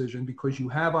programmatic decision, because you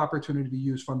have opportunity to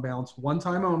use fund balance one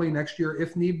time only next year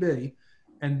if need be,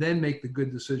 and then make the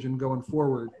good decision going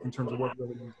forward in terms of what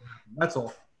really needs to happen. That's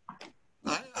all.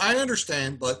 I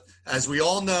understand, but as we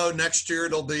all know, next year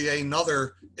there'll be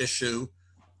another issue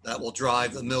that will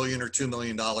drive $1 million or $2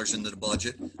 million into the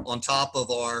budget on top of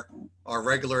our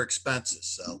regular expenses.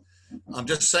 So I'm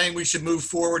just saying we should move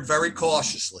forward very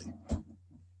cautiously.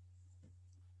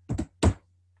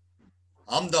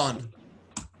 I'm done.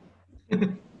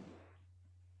 Don,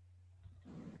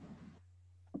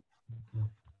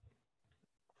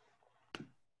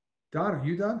 are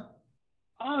you done?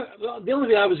 Well, the only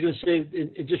thing I was going to say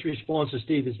in just response to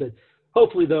Steve is that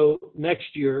hopefully, though,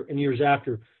 next year and years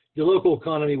after, the local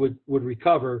economy would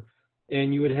recover,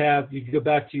 and you'd go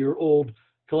back to your old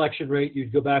collection rate,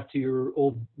 you'd go back to your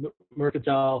old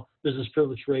mercantile business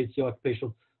privilege rates, the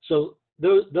occupational. So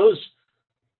those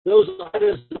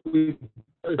items that we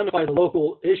identified, the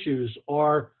local issues,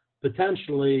 are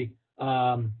potentially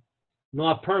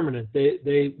not permanent.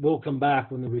 They will come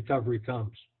back when the recovery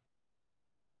comes.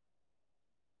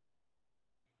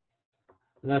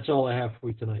 And that's all I have for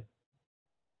you tonight.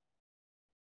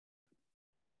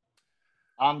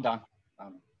 I'm done.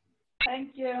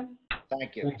 Thank you.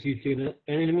 Thank you. Thank you, Tina.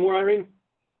 Anything more, Irene?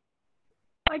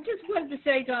 I just wanted to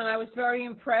say, Don, I was very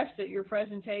impressed at your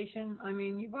presentation. I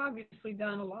mean, you've obviously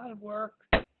done a lot of work,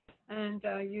 and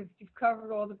you've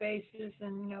covered all the bases,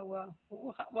 and, you know,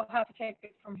 we'll have to take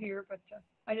it from here, but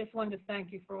I just wanted to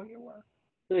thank you for all your work.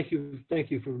 Thank you.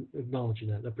 Thank you for acknowledging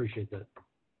that. I appreciate that.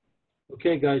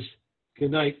 Okay, guys.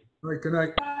 Good night. All right, good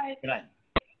night. Bye. Good night.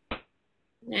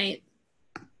 Night.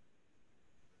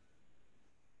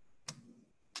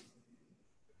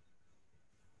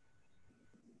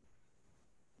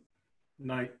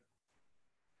 Night.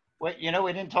 Wait, you know,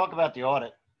 we didn't talk about the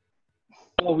audit.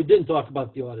 Oh, we didn't talk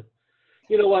about the audit.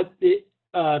 You know what?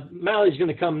 Mally's going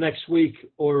to come next week,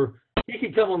 or he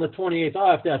can come on the 28th.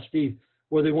 I'll have to ask Steve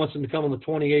whether he wants him to come on the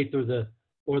 28th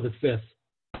or the 5th.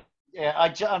 Yeah,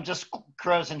 I'm just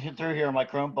cruising through here in my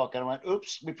Chromebook, and I went,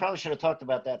 oops, we probably should have talked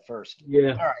about that first.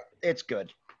 Yeah. All right, it's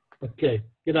good. Okay.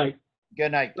 Good night.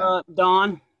 Good night, Don.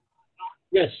 Don?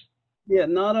 Yes. Yeah,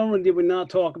 not only did we not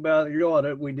talk about the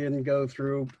audit, we didn't go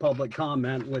through public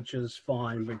comment, which is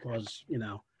fine because, you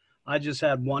know, I just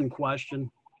had one question.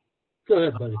 Go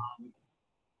ahead, buddy.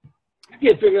 I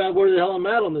can't figure out where the hell I'm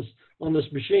at on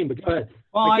this machine, but go ahead.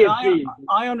 Well, I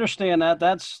I understand that.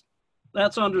 That's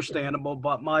understandable.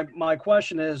 But my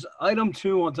question is, item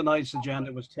 2 on tonight's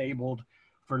agenda was tabled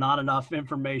for not enough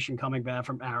information coming back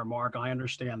from Aramark. I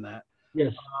understand that.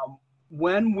 Yes.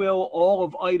 When will all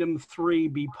of item 3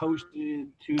 be posted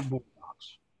to board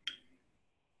docs?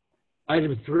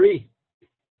 Item 3.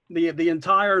 The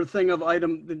entire thing of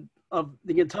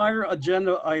the entire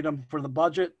agenda item for the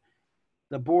budget,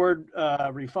 the board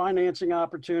refinancing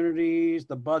opportunities,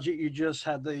 the budget you just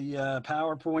had the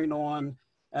PowerPoint on,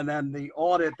 and then the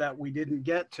audit that we didn't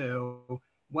get to.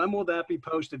 When will that be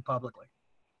posted publicly?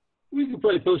 We can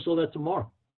probably post all that tomorrow.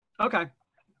 Okay,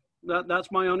 that's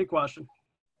my only question.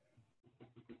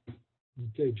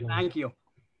 Okay, John. Thank you.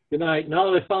 Good night. Now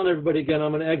that I found everybody again,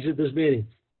 I'm going to exit this meeting.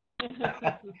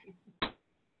 All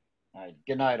right,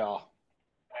 good night, all.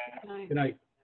 Night. Good night.